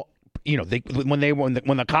all. When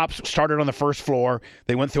the cops started on the first floor,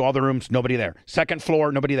 they went through all the rooms, nobody there. Second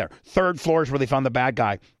floor, nobody there. Third floor is where they found the bad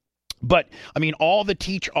guy. But all the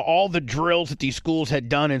drills that these schools had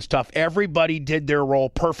done and stuff, everybody did their role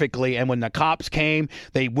perfectly. And when the cops came,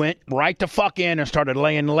 they went right the fuck in and started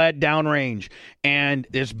laying lead downrange. And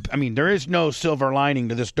there is no silver lining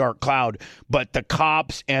to this dark cloud. But the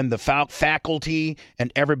cops and the faculty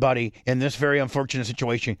and everybody in this very unfortunate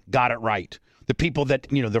situation got it right. The people that,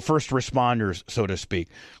 the first responders, so to speak.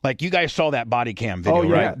 Like, you guys saw that body cam video,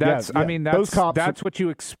 right? That's what you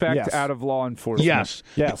expect out of law enforcement.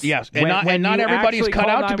 Yes. And not everybody's cut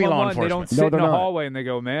out to be law enforcement. They don't sit in a hallway and they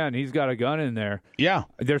go, man, he's got a gun in there. Yeah.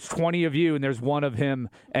 There's 20 of you and there's one of him,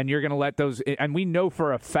 and you're going to let those – and we know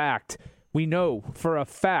for a fact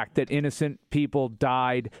that innocent people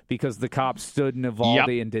died because the cops stood in Uvalde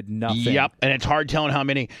and did nothing. Yep, and it's hard telling how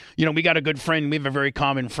many. We got a good friend. We have a very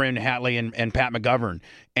common friend, Hatley and Pat McGovern.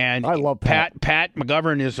 And I love Pat. Pat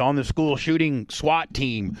McGovern is on the school shooting SWAT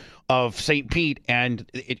team of St. Pete, and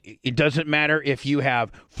it doesn't matter if you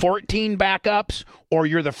have 14 backups or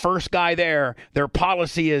you're the first guy there. Their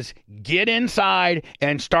policy is get inside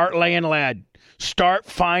and start laying lead. Start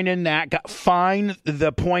finding find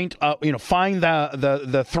the point of, find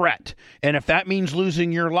the threat. And if that means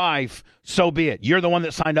losing your life, so be it. You're the one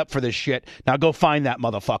that signed up for this shit. Now go find that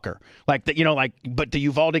motherfucker. But the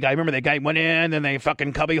Uvalde guy, remember the guy went in, then they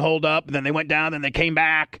fucking cubby holed up, and then they went down, then they came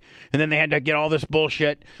back, and then they had to get all this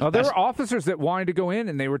bullshit. Oh, there were officers that wanted to go in,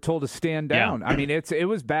 and they were told to stand down. Yeah. I mean, it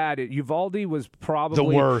was bad. Uvalde was probably the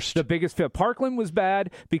worst. The biggest fit. Parkland was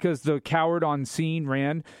bad because the coward on scene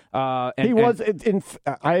ran. I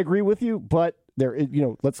agree with you, but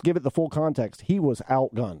let's give it the full context. He was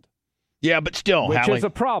outgunned. Yeah, but still, which is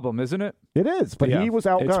a problem, isn't it? It is, but he was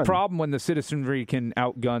outgunned. It's a problem when the citizenry can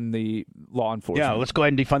outgun the law enforcement. Yeah, let's go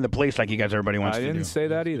ahead and defund the police like you guys, everybody wants to do. I didn't say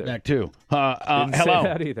that either. That too. Didn't hello. say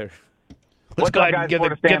that either. Let's go ahead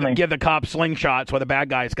and give the cops slingshots while the bad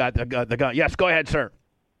guy's got the gun. Yes, go ahead, sir.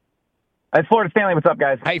 It's Florida Stanley. What's up,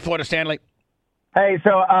 guys? Hey, Florida Stanley. Hey,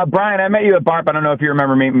 so Brian, I met you at BARP. I don't know if you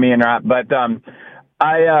remember meeting me or not, but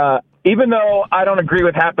even though I don't agree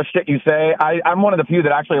with half the shit you say, I'm one of the few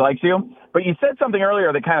that actually likes you. But you said something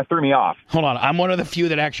earlier that kind of threw me off. Hold on. I'm one of the few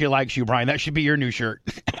that actually likes you, Brian. That should be your new shirt.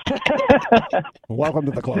 Welcome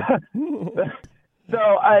to the club. So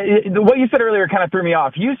what you said earlier kind of threw me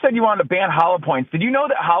off. You said you wanted to ban hollow points. Did you know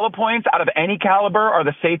that hollow points out of any caliber are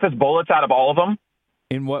the safest bullets out of all of them?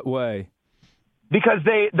 In what way? Because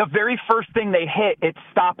the very first thing they hit, it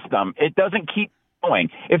stops them. It doesn't keep going.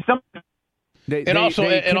 If some They also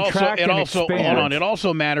contract and hold expand. on. It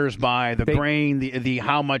also matters by the grain, the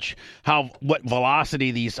what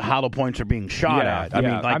velocity these hollow points are being shot at. I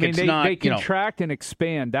mean, they contract and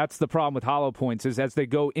expand. That's the problem with hollow points. Is as they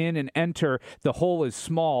go in and enter, the hole is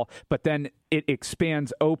small, but then it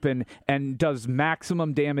expands open and does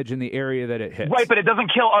maximum damage in the area that it hits. Right, but it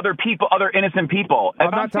doesn't kill other innocent people.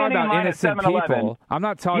 I'm not talking about innocent people. I'm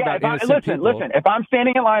not talking about innocent people. Listen, if I'm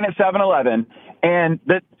standing in line at 7-Eleven and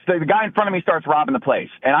the guy in front of me starts robbing the place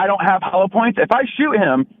and I don't have hollow points, if I shoot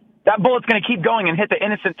him, that bullet's going to keep going and hit the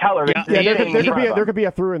innocent teller. There could be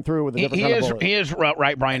a through and through with a different kind of bullet. He is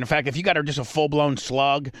right, Brian. In fact, if you got just a full blown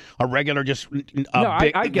slug, a regular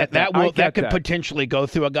I get that could potentially go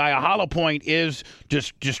through a guy. A hollow point is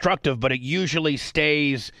just destructive, but it usually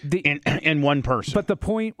stays in one person. But the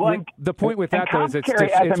point with that though is it's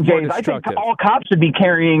more destructive. I think all cops should be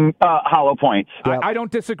carrying hollow points. I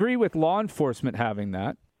don't disagree with law enforcement having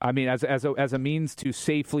that. I mean, as a means to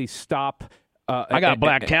safely stop. I got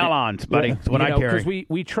black talons, buddy. That's what I carry. Because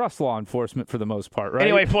we trust law enforcement for the most part, right?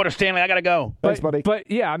 Anyway, Florida Stanley, I got to go. Thanks, buddy. But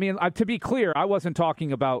yeah, I mean, to be clear, I wasn't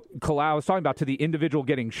talking about I was talking about to the individual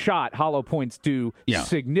getting shot. Hollow points do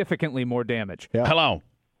significantly more damage. Yeah. Hello.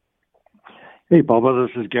 Hey, Bubba,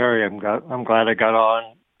 this is Gary. I'm glad I got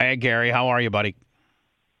on. Hey, Gary, how are you, buddy?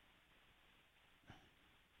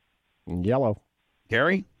 Yellow.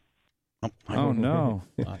 Gary? Oh no.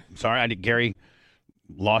 Sorry, Gary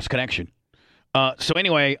lost connection. So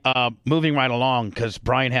anyway, moving right along because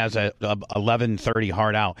Brian has a 11:30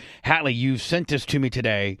 hard out. Hatley, you sent this to me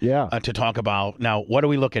today. To talk about. Now, what are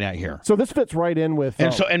we looking at here? So this fits right in with.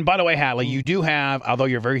 And by the way, Hatley, you do have, although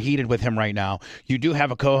you're very heated with him right now, you do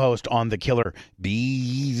have a co-host on the Killer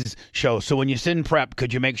Bees show. So when you send prep,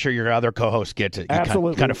 could you make sure your other co-host gets it? You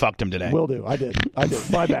Absolutely. Kind of fucked him today. Will do. I did.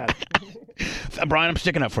 My bad. Brian, I'm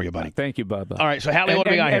sticking up for you, buddy. Thank you, Bubba. All right, so Hatley, what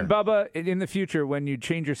do we got here? And Bubba, in the future, when you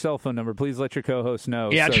change your cell phone number, please let your co-host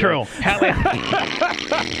know. Yeah, true. Hatley.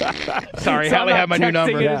 Sorry, Hatley had my new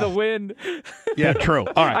number. Into the wind. Yeah, true.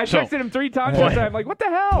 All right. I texted him 3 times one time. I'm like, what the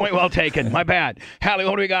hell? Point well taken. My bad. Hatley,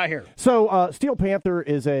 what do we got here? So Steel Panther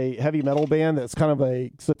is a heavy metal band that's kind of a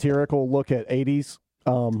satirical look at 80s.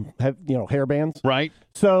 Hair bands. Right.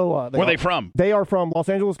 So where are they from? They are from Los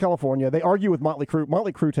Angeles, California. They argue with Motley Crue.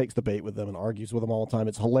 Motley Crue takes the bait with them and argues with them all the time.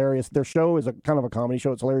 It's hilarious. Their show is a kind of a comedy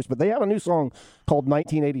show. It's hilarious. But they have a new song called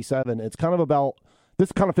 1987. It's kind of about.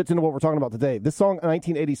 This kind of fits into what we're talking about today. This song,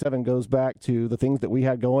 1987, goes back to the things that we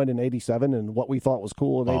had going in 87 and what we thought was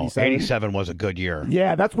cool in 87. 87 was a good year.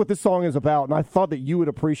 Yeah, that's what this song is about. And I thought that you would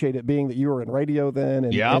appreciate it being that you were in radio then.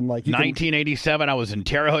 And, yeah, 1987, I was in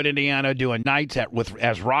Terre Haute, Indiana, doing nights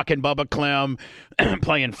as Rockin' Bubba Clem,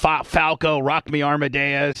 playing Falco, Rock Me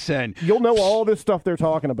Amadeus. And you'll know all this stuff they're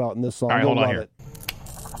talking about in this song. All right, You'll hold on love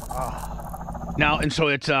here. Now, and so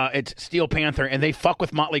it's Steel Panther, and they fuck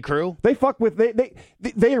with Motley Crue? They fuck with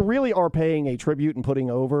they really are paying a tribute and putting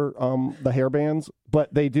over the hair bands,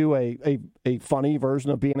 but they do a funny version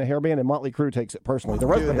of being a hair band, and Motley Crue takes it personally. The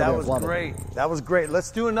rest of the that was great. That was great. Let's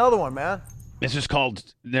do another one, man. This is called.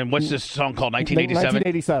 Then what's this song called? 1987.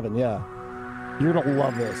 1987. Yeah, you're gonna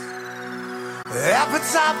love this.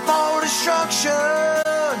 Appetite for destruction,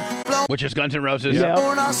 which is Guns N' Roses. Yeah.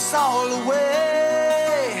 Blown us all away.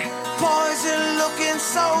 Poison looking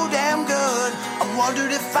so damn good. I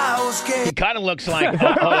wondered if I was gay. He kind of looks like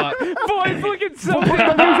boys looking so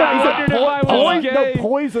damn good. I wondered if I was gay. No,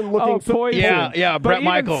 Poison looking so. Poison. Yeah, Brett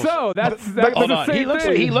Michaels. So that's hold on. The same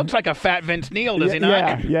thing. He looks like a fat Vince Neil, does he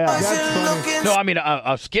not? Yeah. No, I mean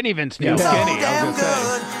a skinny Vince Neil. So Skinny. damn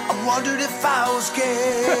good. I wondered if I was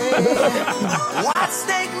gay. White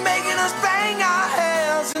snake making us bang our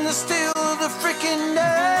hands in the steel of the freaking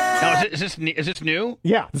night. Now, is this new?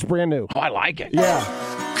 Yeah, it's brand new. Oh, I like it. Yeah.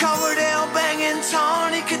 Covered in banging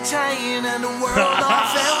tonic contain, and the world all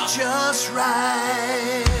felt just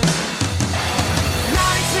right.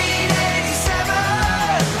 1987,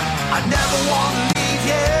 I never want to leave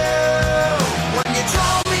you. When you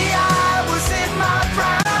told me I was in my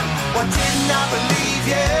prime, why didn't I believe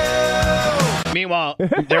you? Meanwhile,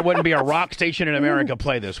 there wouldn't be a rock station in America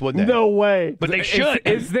play this, would they? No way. But they should.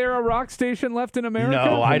 Is there a rock station left in America?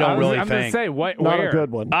 No, I don't really I'm think. going to say, Not where? a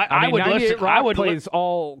good one. I would listen. I would plays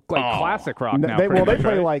all classic rock now. They play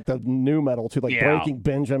right? like the new metal too, like Breaking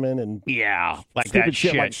Benjamin and like stupid that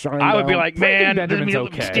shit. Like Shinedown. I would be like, man, Benjamin's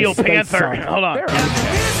okay. Steel Panther. Hold on.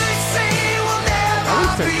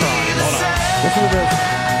 Listen to this.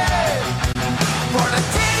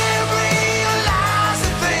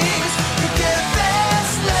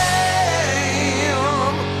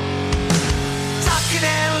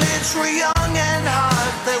 Were young and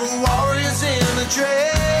hot, they were warriors in the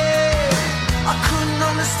trade. I couldn't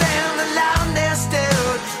understand the loud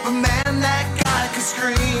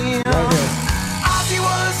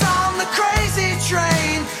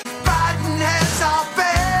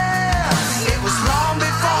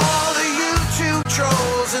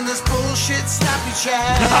bullshit snappy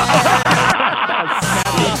chat.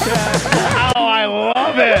 Oh, I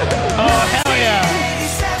love it. Oh, hell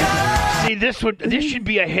yeah. See, this should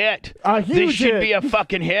be a hit. A huge This should hit. be a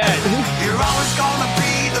fucking hit. You're always gonna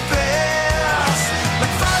be the best.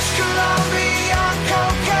 Like first Colombian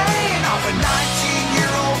cocaine off a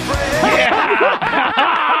 19-year-old bread.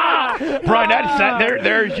 Brian,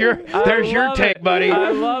 there's your love take, it. buddy.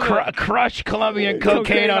 I love it. Crush Colombian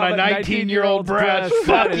cocaine on a 19-year-old breast.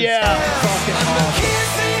 Fuck yeah.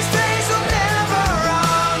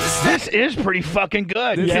 This is pretty fucking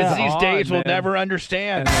good. This Kids is these on, days will man. never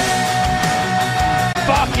understand.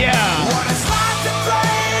 Fuck yeah.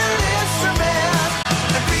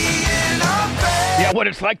 Yeah, what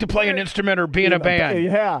it's like to play an instrument or be in a band.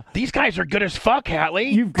 Yeah. These guys are good as fuck,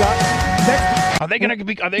 Hatley. You've got. Are they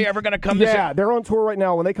ever gonna come? Yeah, they're on tour right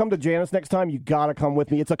now. When they come to Janus next time, you gotta come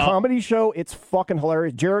with me. It's a comedy show. It's fucking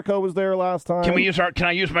hilarious. Jericho was there last time. Can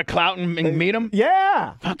I use my clout and meet them?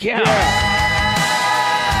 Yeah. Fuck yeah.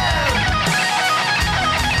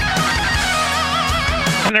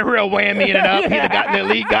 And they're real whammying it up. The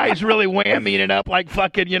lead guy's really whammying it up like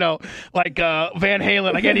fucking, like Van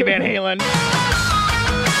Halen, like Eddie Van Halen.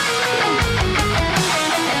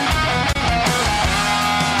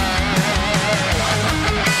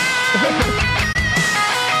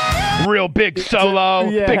 Real big solo,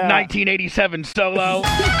 Yeah. big 1987 solo.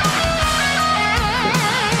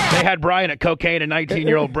 They had Brian at cocaine and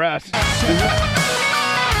 19-year-old breasts.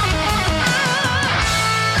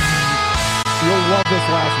 You'll love this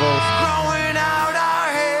last verse. Growing out our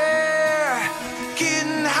hair,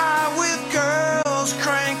 getting high with girls,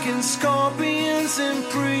 cranking scorpions and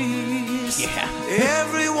priests. Yeah.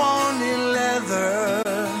 Everyone in leather,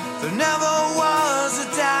 there never was a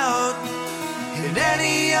doubt in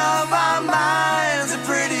any of our minds. And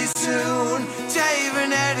pretty soon, Dave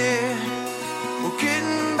and Eddie were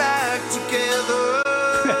getting back together.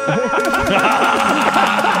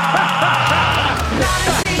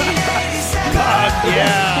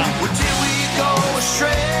 Yeah. Where did we go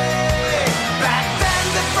astray? Back then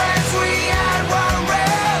the friends we had were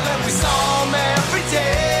real and we saw them every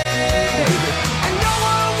day. And no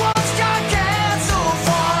one once got canceled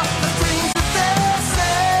for the things that they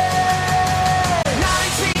say.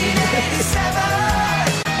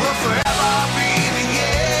 1987 will forever be the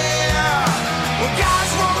year when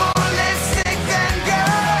guys were more lipstick than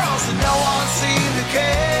girls and no one seemed to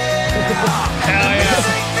care. Hell yeah.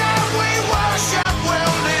 Music that we worship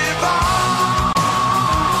will live on.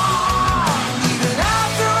 Even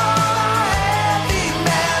after all our heavy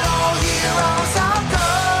metal heroes are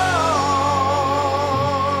gone.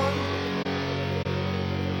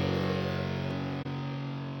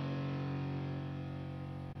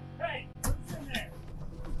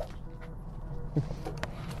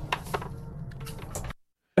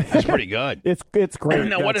 That's pretty good. It's great.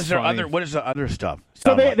 Now, what That's is their funny. what is the other stuff?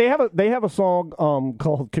 So sound like? they have a song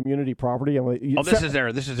called Community Property. And This is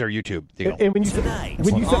their YouTube deal. And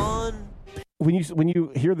when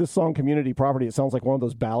you hear this song Community Property, it sounds like one of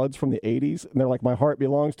those ballads from the 80s, and they're like, my heart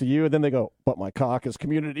belongs to you, and then they go, but my cock is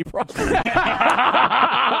community property.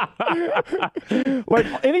 Like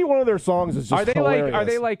any one of their songs is just hilarious. Are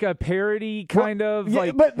they like a parody kind of yeah,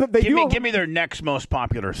 like but they give me their next most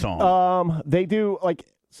popular song. they do like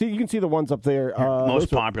you can see the ones up there. Most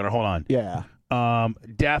popular. Hold on. Yeah.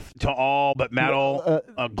 Death to All But Metal,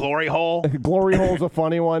 Glory Hole. Glory Hole's a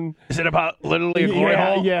funny one. Is it about literally a glory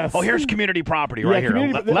hole? Yes. Oh, here's Community Property right here.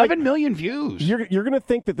 11 million views. You're gonna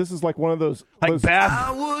think that this is like one of those Like Beth.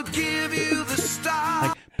 I would give you the star.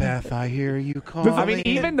 Like Beth, I hear you calling. I mean,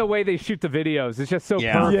 even the way they shoot the videos is just so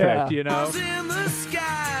perfect, Yeah. you know. In the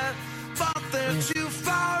sky, but they're too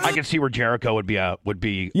far. I can see where Jericho would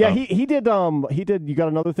be. Yeah, he did. You got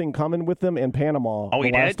Another Thing Coming with them in Panama. Oh, he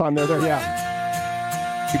the last did? time they're there. Yeah.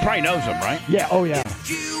 He probably knows them, right? Yeah. Oh, yeah. If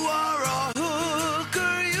you are a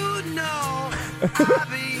hooker, you know I'd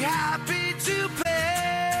be happy to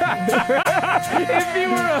pay. If you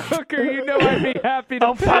were a hooker, you know I'd be happy to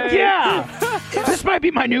Oh, fuck pay. yeah. This might be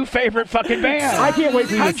my new favorite fucking band. I can't wait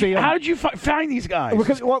for you to see them. How did you find these guys?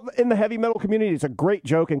 Because in the heavy metal community, it's a great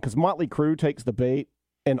joke, and because Motley Crue takes the bait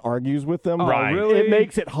and argues with them, Right. really? it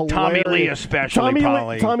makes it hilarious. Tommy Lee especially,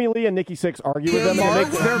 probably. Tommy Lee and Nikki Sixx argue with them, and it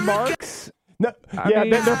makes They're marks. No, I yeah,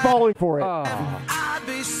 mean- they're falling for it. I'd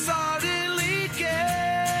be suddenly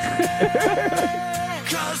gay.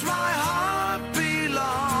 'Cause my heart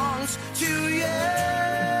belongs to you.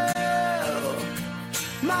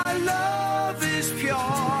 My love is pure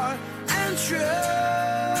and true.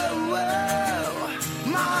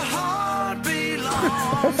 My heart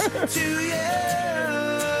belongs to you.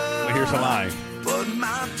 Well, here's a lie. but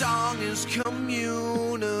my dog is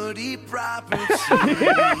community property.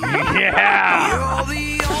 Yeah. You're the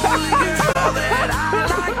only girl that I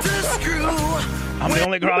like to screw. I'm the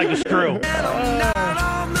only girl I like to screw. And I'm not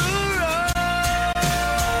on the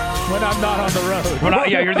When I'm not on the road.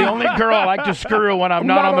 Yeah, you're the only girl I like to screw when I'm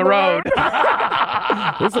not on the road.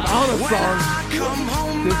 It's an honest song. come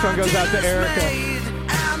home. This one goes out to Erica.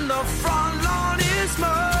 And the front lawn is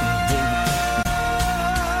mud.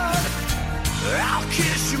 I'll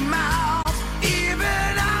kiss your mouth even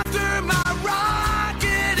after my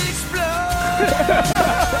rocket explodes.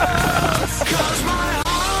 'Cause my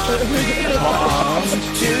heart belongs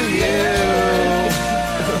to you.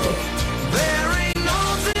 There ain't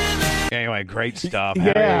nothing. Anyway, great stuff.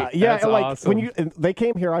 Yeah, yeah. That's Like awesome. when they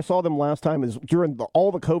came here, I saw them last time. Is during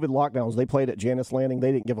all the COVID lockdowns, they played at Janus Landing.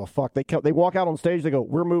 They didn't give a fuck. They walk out on stage. They go,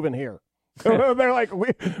 "We're moving here." They're like,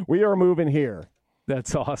 "We are moving here."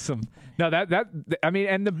 That's awesome. No, I mean,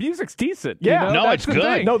 and the music's decent. Yeah. you know? No, That's it's the good.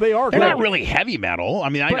 thing. No, they are. They're good. not really heavy metal. I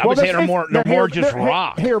mean, I Well, would say that's- they're more just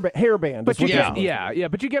rock. Hair band. But is what you they get, are. yeah,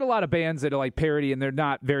 but you get a lot of bands that are like parody, and they're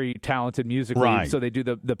not very talented musically, Right. so they do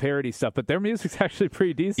the parody stuff. But their music's actually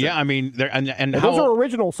pretty decent. Yeah, I mean, and And how those are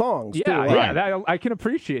original songs. yeah, too, yeah. right? I can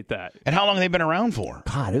appreciate that. and how long have they been around for?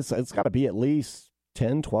 God, it's got to be at least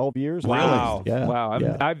 10, 12 years. Wow, Yeah. wow.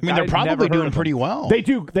 Yeah. I mean, they're probably doing pretty well. They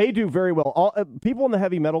do very well. All people in the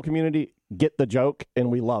heavy metal community get the joke, and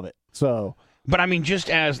we love it. So, But I mean, just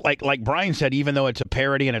as like Brian said, even though it's a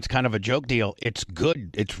parody and it's kind of a joke deal, it's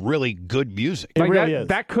good. It's really good music. It really that, is.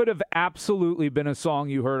 that could have absolutely been a song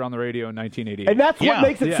you heard on the radio in 1988. and that's Yeah. what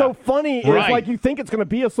makes it Yeah. so funny. Is Right. like you think it's going to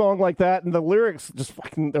be a song like that, and the lyrics just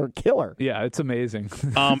fucking they're killer. Yeah, it's amazing.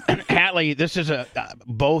 Hatley, this is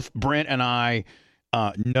both Brent and I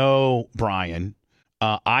know Brian.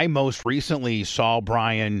 I most recently saw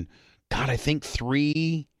Brian, God, I think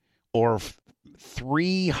three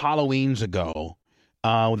Halloweens ago.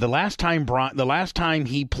 The last time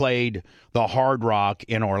he played the Hard Rock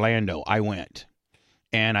in Orlando, I went.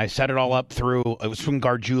 And I set it all up through. It was when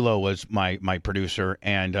Gargiulo was my producer,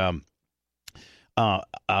 and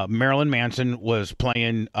Marilyn Manson was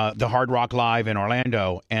playing the Hard Rock Live in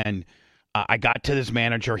Orlando, and I got to this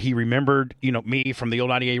manager. He remembered, me from the old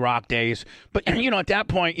 98 Rock days. But, at that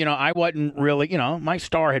point, I wasn't really, my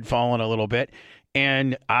star had fallen a little bit.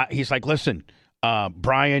 And he's like, listen,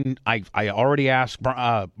 Brian, I already asked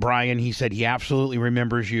Brian. He said he absolutely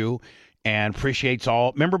remembers you and appreciates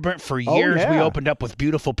all. Remember, Brent, for years we yeah. opened up with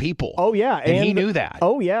Beautiful People. Oh yeah, and he knew that.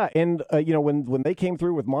 Oh yeah, and when they came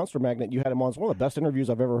through with Monster Magnet, you had him on. It's one of the best interviews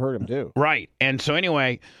I've ever heard him do. Right. And so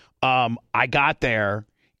anyway, I got there.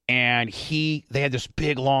 And they had this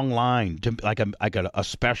big long line to like a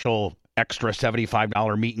special extra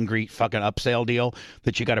 $75 meet and greet fucking upsell deal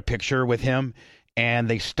that you got a picture with him. And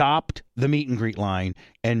they stopped the meet and greet line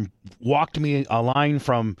and walked me a line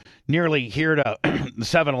from nearly here to the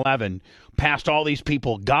 7-Eleven, past all these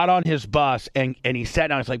people, got on his bus, and he sat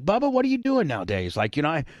down. It's like, Bubba, what are you doing nowadays? Like,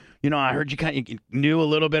 I heard you knew a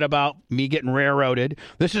little bit about me getting railroaded.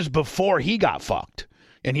 This is before he got fucked.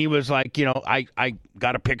 And he was like, I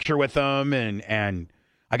got a picture with him, and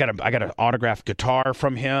I got an autographed guitar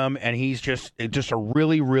from him, and he's just a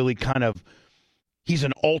really, really he's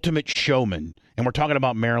an ultimate showman. And we're talking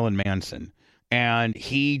about Marilyn Manson, and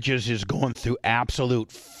he just is going through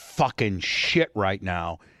absolute fucking shit right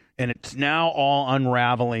now, and it's now all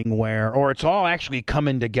unraveling or it's all actually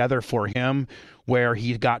coming together for him, where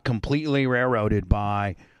he got completely railroaded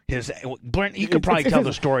by. Brent, you could probably tell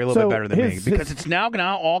the story a little bit better than me, because it's now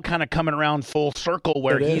all kind of coming around full circle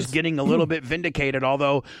where he's getting a little bit vindicated,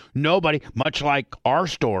 although nobody, much like our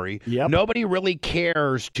story, nobody really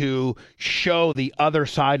cares to show the other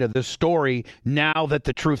side of this story now that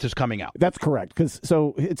the truth is coming out. That's correct, because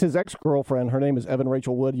it's his ex-girlfriend. Her name is Evan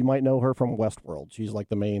Rachel Wood. You might know her from Westworld. She's like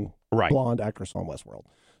the main blonde actress on Westworld.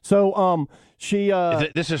 So she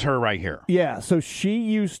this is her right here. Yeah, so she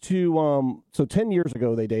used to 10 years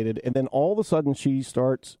ago they dated, and then all of a sudden she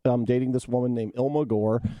starts dating this woman named Ilma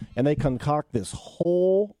Gore, and they concoct this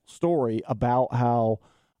whole story about how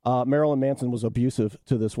Marilyn Manson was abusive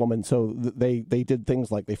to this woman. So they did things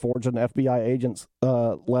like they forged an FBI agent's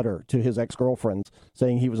letter to his ex-girlfriends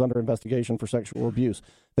saying he was under investigation for sexual abuse.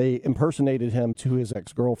 They impersonated him to his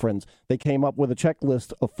ex-girlfriends. They came up with a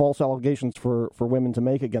checklist of false allegations for women to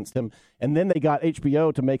make against him. And then they got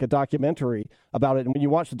HBO to make a documentary about it. And when you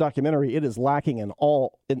watch the documentary, it is lacking in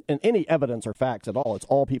any evidence or facts at all. It's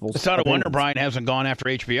all people's It's not a opinions. wonder Brian hasn't gone after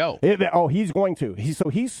HBO. He's going to. He's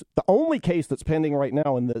the only case that's pending right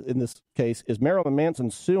now in this case is Marilyn Manson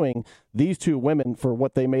suing these two women for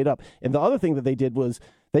what they made up. And the other thing that they did was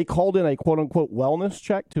they called in a quote-unquote wellness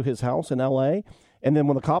check to his house in L.A., and then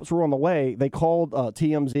when the cops were on the way, they called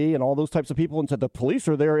TMZ and all those types of people and said the police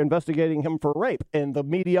are there investigating him for rape. And the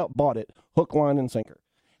media bought it, hook, line, and sinker.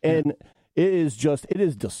 And it is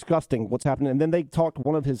disgusting what's happening. And then they talked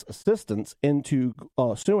one of his assistants into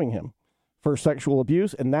suing him for sexual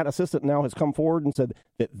abuse. And that assistant now has come forward and said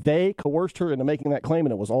that they coerced her into making that claim,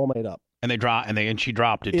 and it was all made up. And she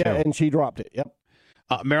dropped it, too. Yeah, and she dropped it, yep.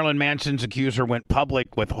 Marilyn Manson's accuser went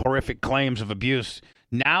public with horrific claims of abuse,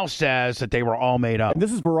 now says that they were all made up. And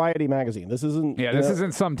this is Variety magazine. This isn't... Yeah, this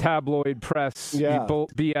isn't some tabloid press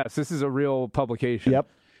BS. This is a real publication. Yep.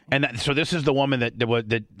 And so this is the woman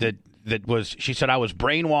that was, she said, I was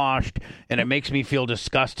brainwashed, and it makes me feel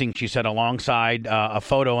disgusting, she said, alongside a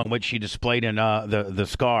photo in which she displayed in the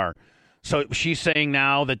scar. So she's saying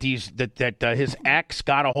now that his ex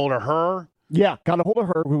got a hold of her? Yeah, got a hold of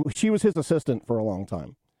her. She was his assistant for a long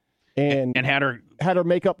time. And had her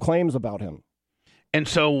make up claims about him. And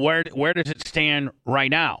so where does it stand right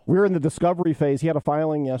now? We're in the discovery phase. He had a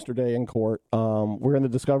filing yesterday in court. We're in the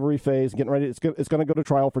discovery phase, getting ready. It's going to go to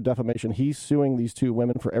trial for defamation. He's suing these two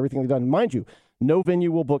women for everything they've done. Mind you, no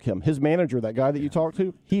venue will book him. His manager, that guy that you talked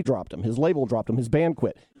to, he dropped him. His label dropped him. His band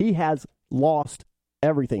quit. He has lost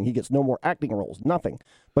everything. He gets no more acting roles, nothing.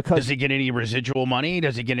 Because does he get any residual money?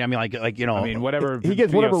 Does he get? I mean, whatever. He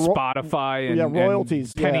gets whatever Spotify and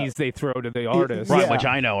royalties, and pennies they throw to the artist, right? Which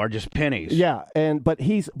I know are just pennies. Yeah, but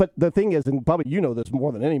the thing is, and Bubba, you know this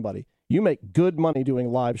more than anybody. You make good money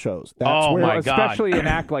doing live shows. That's especially an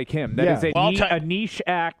act like him. That is a niche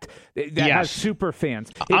act that has super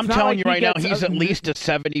fans. I'm telling you right now, he's at least a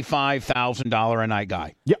 $75,000 a night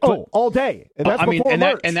guy. Yeah, all day. And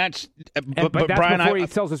that's but that's Brian, before he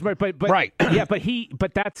sells his merch. But right, yeah, but he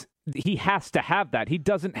has to have that. He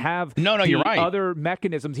doesn't have you're right. other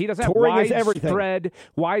mechanisms. He doesn't Touring have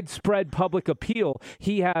widespread public appeal.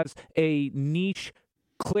 He has a niche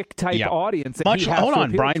click type audience. That Hold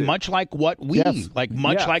on, Brian. Much like what we like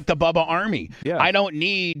the Bubba Army. Yeah. I don't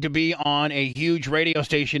need to be on a huge radio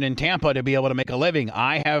station in Tampa to be able to make a living.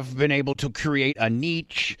 I have been able to create a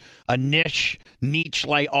niche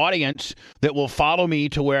like audience that will follow me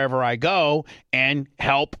to wherever I go and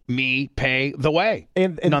help me pay the way.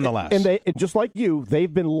 And nonetheless, and they just like you,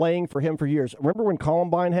 they've been laying for him for years. Remember when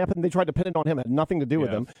Columbine happened? They tried to pin it on him. It had nothing to do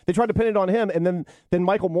with him. They tried to pin it on him, and then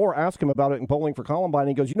Michael Moore asked him about it in Bowling for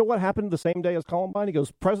Columbine. He goes, you know what happened the same day as Columbine? He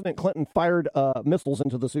goes, President Clinton fired missiles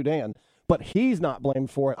into the Sudan, but he's not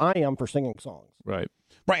blamed for it. I am for singing songs. Right.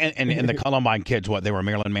 Right, and the Columbine kids, they were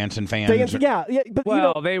Marilyn Manson fans?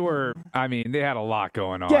 But they were. I mean, they had a lot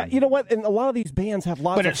going on. Yeah, you know what? And a lot of these bands have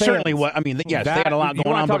lots of fans. But it certainly was. I mean, yes, they had a lot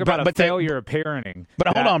going on. Talk about a failure of parenting.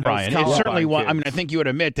 But hold on, Brian. It certainly was. I mean, I think you would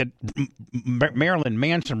admit that Marilyn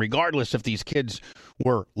Manson, regardless if these kids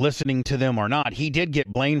were listening to them or not, he did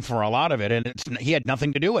get blamed for a lot of it, and he had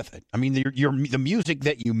nothing to do with it. I mean, the music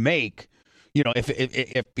that you make. You know,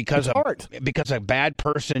 if because a bad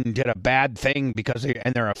person did a bad thing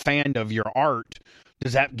and they're a fan of your art,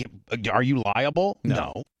 are you liable?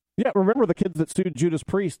 No. Yeah, remember the kids that sued Judas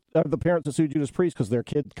Priest, the parents that sued Judas Priest because their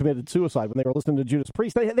kid committed suicide when they were listening to Judas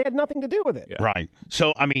Priest. They had nothing to do with it. Yeah. Right.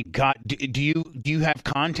 So, I mean, God, do you have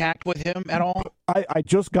contact with him at all? I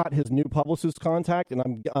just got his new publicist's contact, and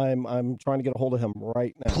I'm trying to get a hold of him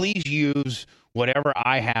right now. Please use whatever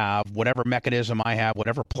I have, whatever mechanism I have,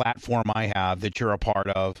 whatever platform I have that you're a part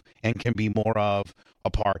of and can be more of a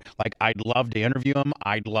part. Like, I'd love to interview him.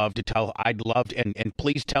 And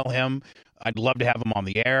please tell him. I'd love to have him on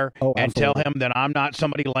the air and tell him that I'm not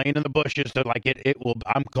somebody laying in the bushes that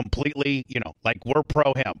I'm completely, we're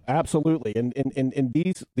pro him. Absolutely. And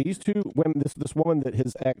these two women, this woman that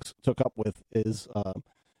his ex took up with is,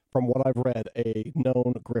 from what I've read, a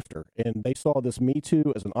known grifter. And they saw this Me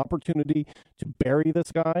Too as an opportunity to bury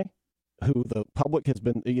this guy who the public has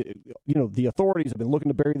been, the authorities have been looking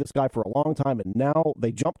to bury this guy for a long time. And now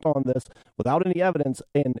they jumped on this without any evidence,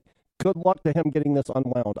 and good luck to him getting this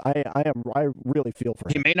unwound. I really feel for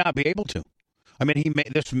him. He may not be able to. I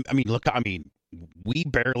mean, we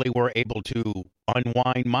barely were able to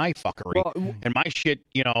unwind my fuckery. And my shit,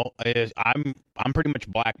 is I'm pretty much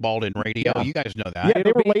blackballed in radio. Yeah. You guys know that. Yeah,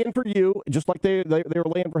 they were laying for you, just like they were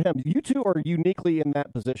laying for him. You two are uniquely in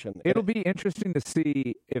that position. It'll be interesting to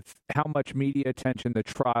see how much media attention the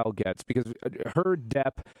trial gets, because her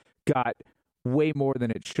Depp got way more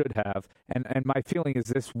than it should have, and my feeling is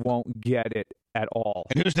this won't get it at all.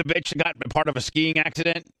 And who's the bitch that got part of a skiing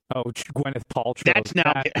accident? Oh, Gwyneth Paltrow. That's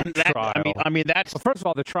now that trial. I mean that's. Well, first of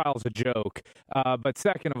all, the trial's a joke. But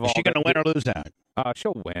second of all, Is she going to win or lose that?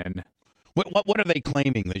 She'll win. What are they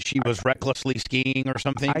claiming? That she was recklessly skiing or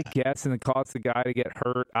something? I guess, and it caused the guy to get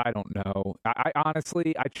hurt. I don't know. I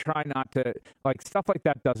honestly, I try not to, stuff like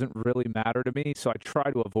that doesn't really matter to me, so I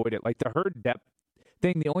try to avoid it. Like the her Depp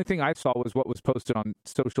thing, the only thing I saw was what was posted on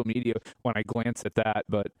social media when I glanced at that,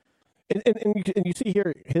 but... And you see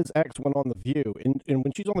here, his ex went on The View, and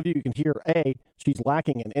when she's on The View, you can hear, A, she's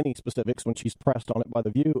lacking in any specifics when she's pressed on it by The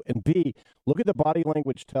View, and B, look at the body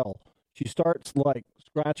language tell. She starts,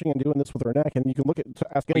 scratching and doing this with her neck, and you can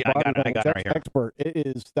ask any body language expert.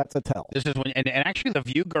 That's a tell. This is when, and actually the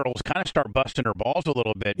View girls kind of start busting her balls a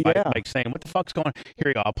little bit by saying, what the fuck's going on? Here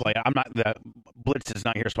you go, I'll play it. The Blitz is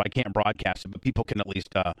not here, so I can't broadcast it, but people can at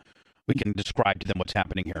least... we can describe to them what's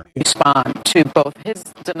happening here. Respond to both his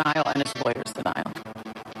denial and his lawyer's denial.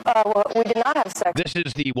 Well, we did not have sex. This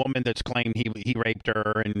is the woman that's claimed he raped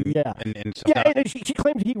her and stuff. Yeah, and she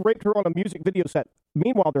claimed he raped her on a music video set.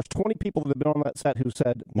 Meanwhile, there's 20 people that have been on that set who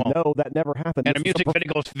said, no, that never happened. And a music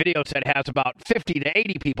video set has about 50 to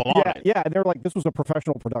 80 people on it. Yeah, and they're like, this was a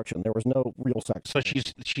professional production. There was no real sex. So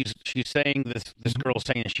she's saying this girl's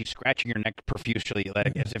saying that she's scratching her neck profusely,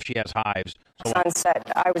 as if she has hives. So on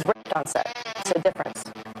set, I was raped on set. It's a difference.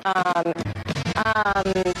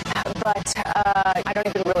 But I don't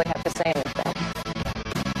even really have to say anything.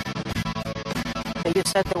 You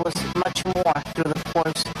said there was much more through the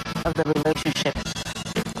course of the relationship.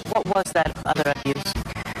 What was that other abuse?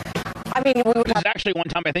 I mean, we would have... actually one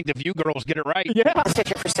time I think the View girls get it right. Yeah. Sit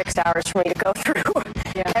here for 6 hours for me to go through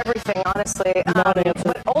everything, honestly.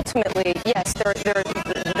 But ultimately, yes,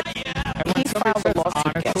 he filed a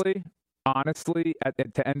lawsuit. Honestly,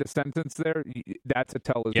 to end a sentence there, that's a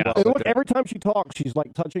tell as well. And look, every time she talks, she's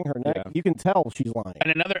touching her neck. Yeah. You can tell she's lying.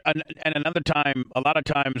 And another time, a lot of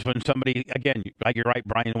times when somebody, again, like you're right,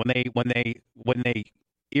 Brian, when they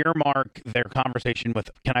earmark their conversation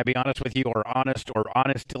with, can I be honest with you, or honest, or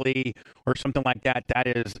honestly, or something like that, that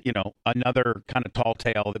is, another kind of tall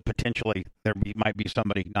tale that potentially might be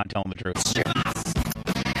somebody not telling the truth.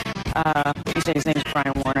 You say his name is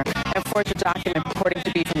Brian Warner, and forged a document purporting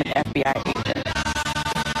to be from an FBI agent.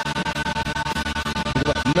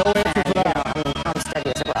 No answer to that. I'm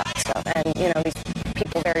steady as a rock. So, and these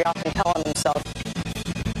people very often tell on themselves.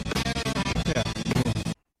 Yeah.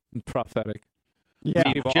 Prophetic.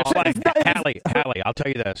 Yeah. Just like Hallie, I'll tell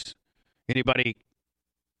you this. Anybody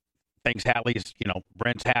thinks Hallie's,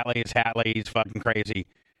 Brent's Hallie's fucking crazy.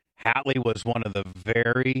 Hallie was one of the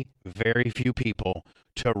very, very few people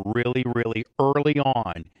to really, really early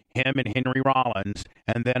on, him and Henry Rollins,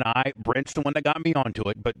 and then Brent's the one that got me onto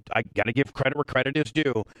it, but I got to give credit where credit is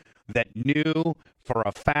due, that knew for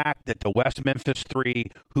a fact that the West Memphis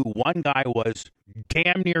Three, who one guy was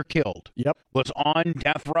damn near killed, was on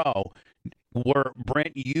death row,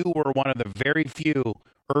 Brent, you were one of the very few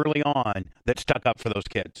early on that stuck up for those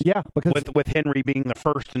kids. Yeah, because with Henry being the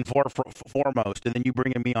first and foremost, and then you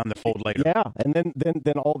bringing me on the fold later. Yeah, and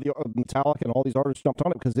then all the Metallica and all these artists jumped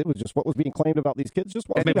on it because it was just what was being claimed about these kids.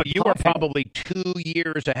 But you were probably 2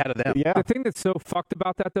 years ahead of them. Yeah. The thing that's so fucked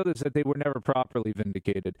about that though is that they were never properly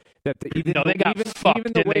vindicated. That even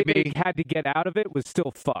the way they had to get out of it was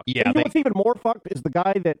still fucked. Yeah, and what's even more fucked is the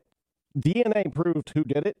guy that DNA proved who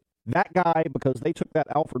did it. That guy, because they took that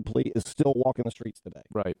Alford plea, is still walking the streets today.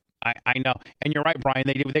 Right. I know, and you're right, Brian.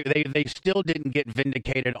 They still didn't get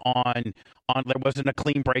vindicated on there wasn't a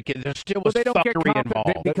clean break. There still was fuckery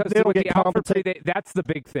involved. Because with the Alford plea, that's the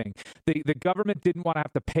big thing. The government didn't want to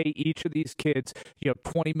have to pay each of these kids,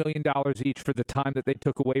 $20 million each for the time that they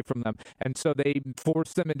took away from them, and so they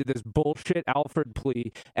forced them into this bullshit Alford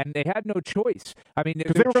plea, and they had no choice. I mean,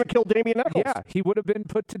 because they were going to kill Damien Echols. Yeah, he would have been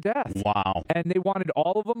put to death. Wow. And they wanted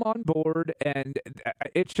all of them on board, and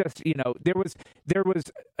it's just there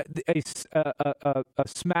was a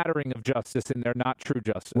smattering of justice in there, not true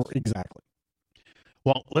justice. Exactly.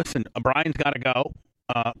 Well, listen, Brian's got to go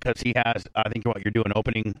because he has. I think you're doing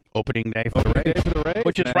opening day for the Rays,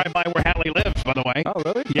 which is right by where Hallie lives, by the way. Oh,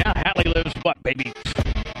 really? Yeah, Hallie lives maybe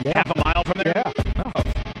half a mile from there. Yeah. Oh,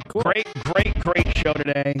 cool. Great show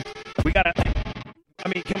today. We got to. I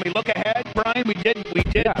mean, can we look ahead, Brian? We did.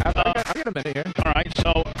 Yeah, I got a minute here. All right,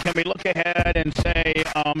 so can we look ahead and say,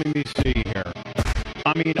 let me see here.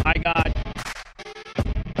 mean, I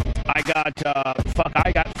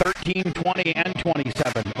got 13, 20, and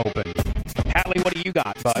 27 open. Hadley, what do you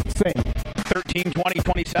got, bud? Same. 13, 20,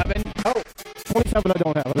 27? Oh, 27 I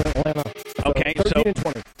don't have. I'm in Atlanta. Okay, 13 and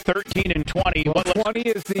 20. 13 and 20. Well, 20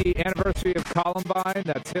 is the anniversary of Columbine.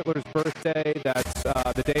 That's Hitler's birthday. That's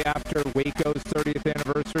the day after Waco's 30th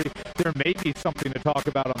anniversary. There may be something to talk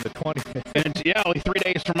about on the 20th. And yeah, only 3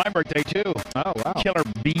 days from my birthday, too. Oh, wow. Killer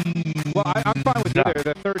bees. Well, I'm fine with either.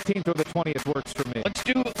 The 13th or the 20th works for me. Let's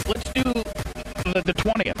do the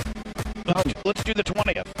 20th. Let's do the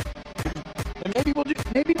 20th. And maybe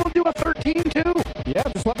we'll do a 13 too. Yeah,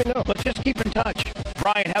 just let me know. Let's just keep in touch.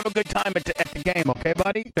 Brian, have a good time at the game, okay,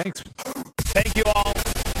 buddy? Thanks. Thank you all.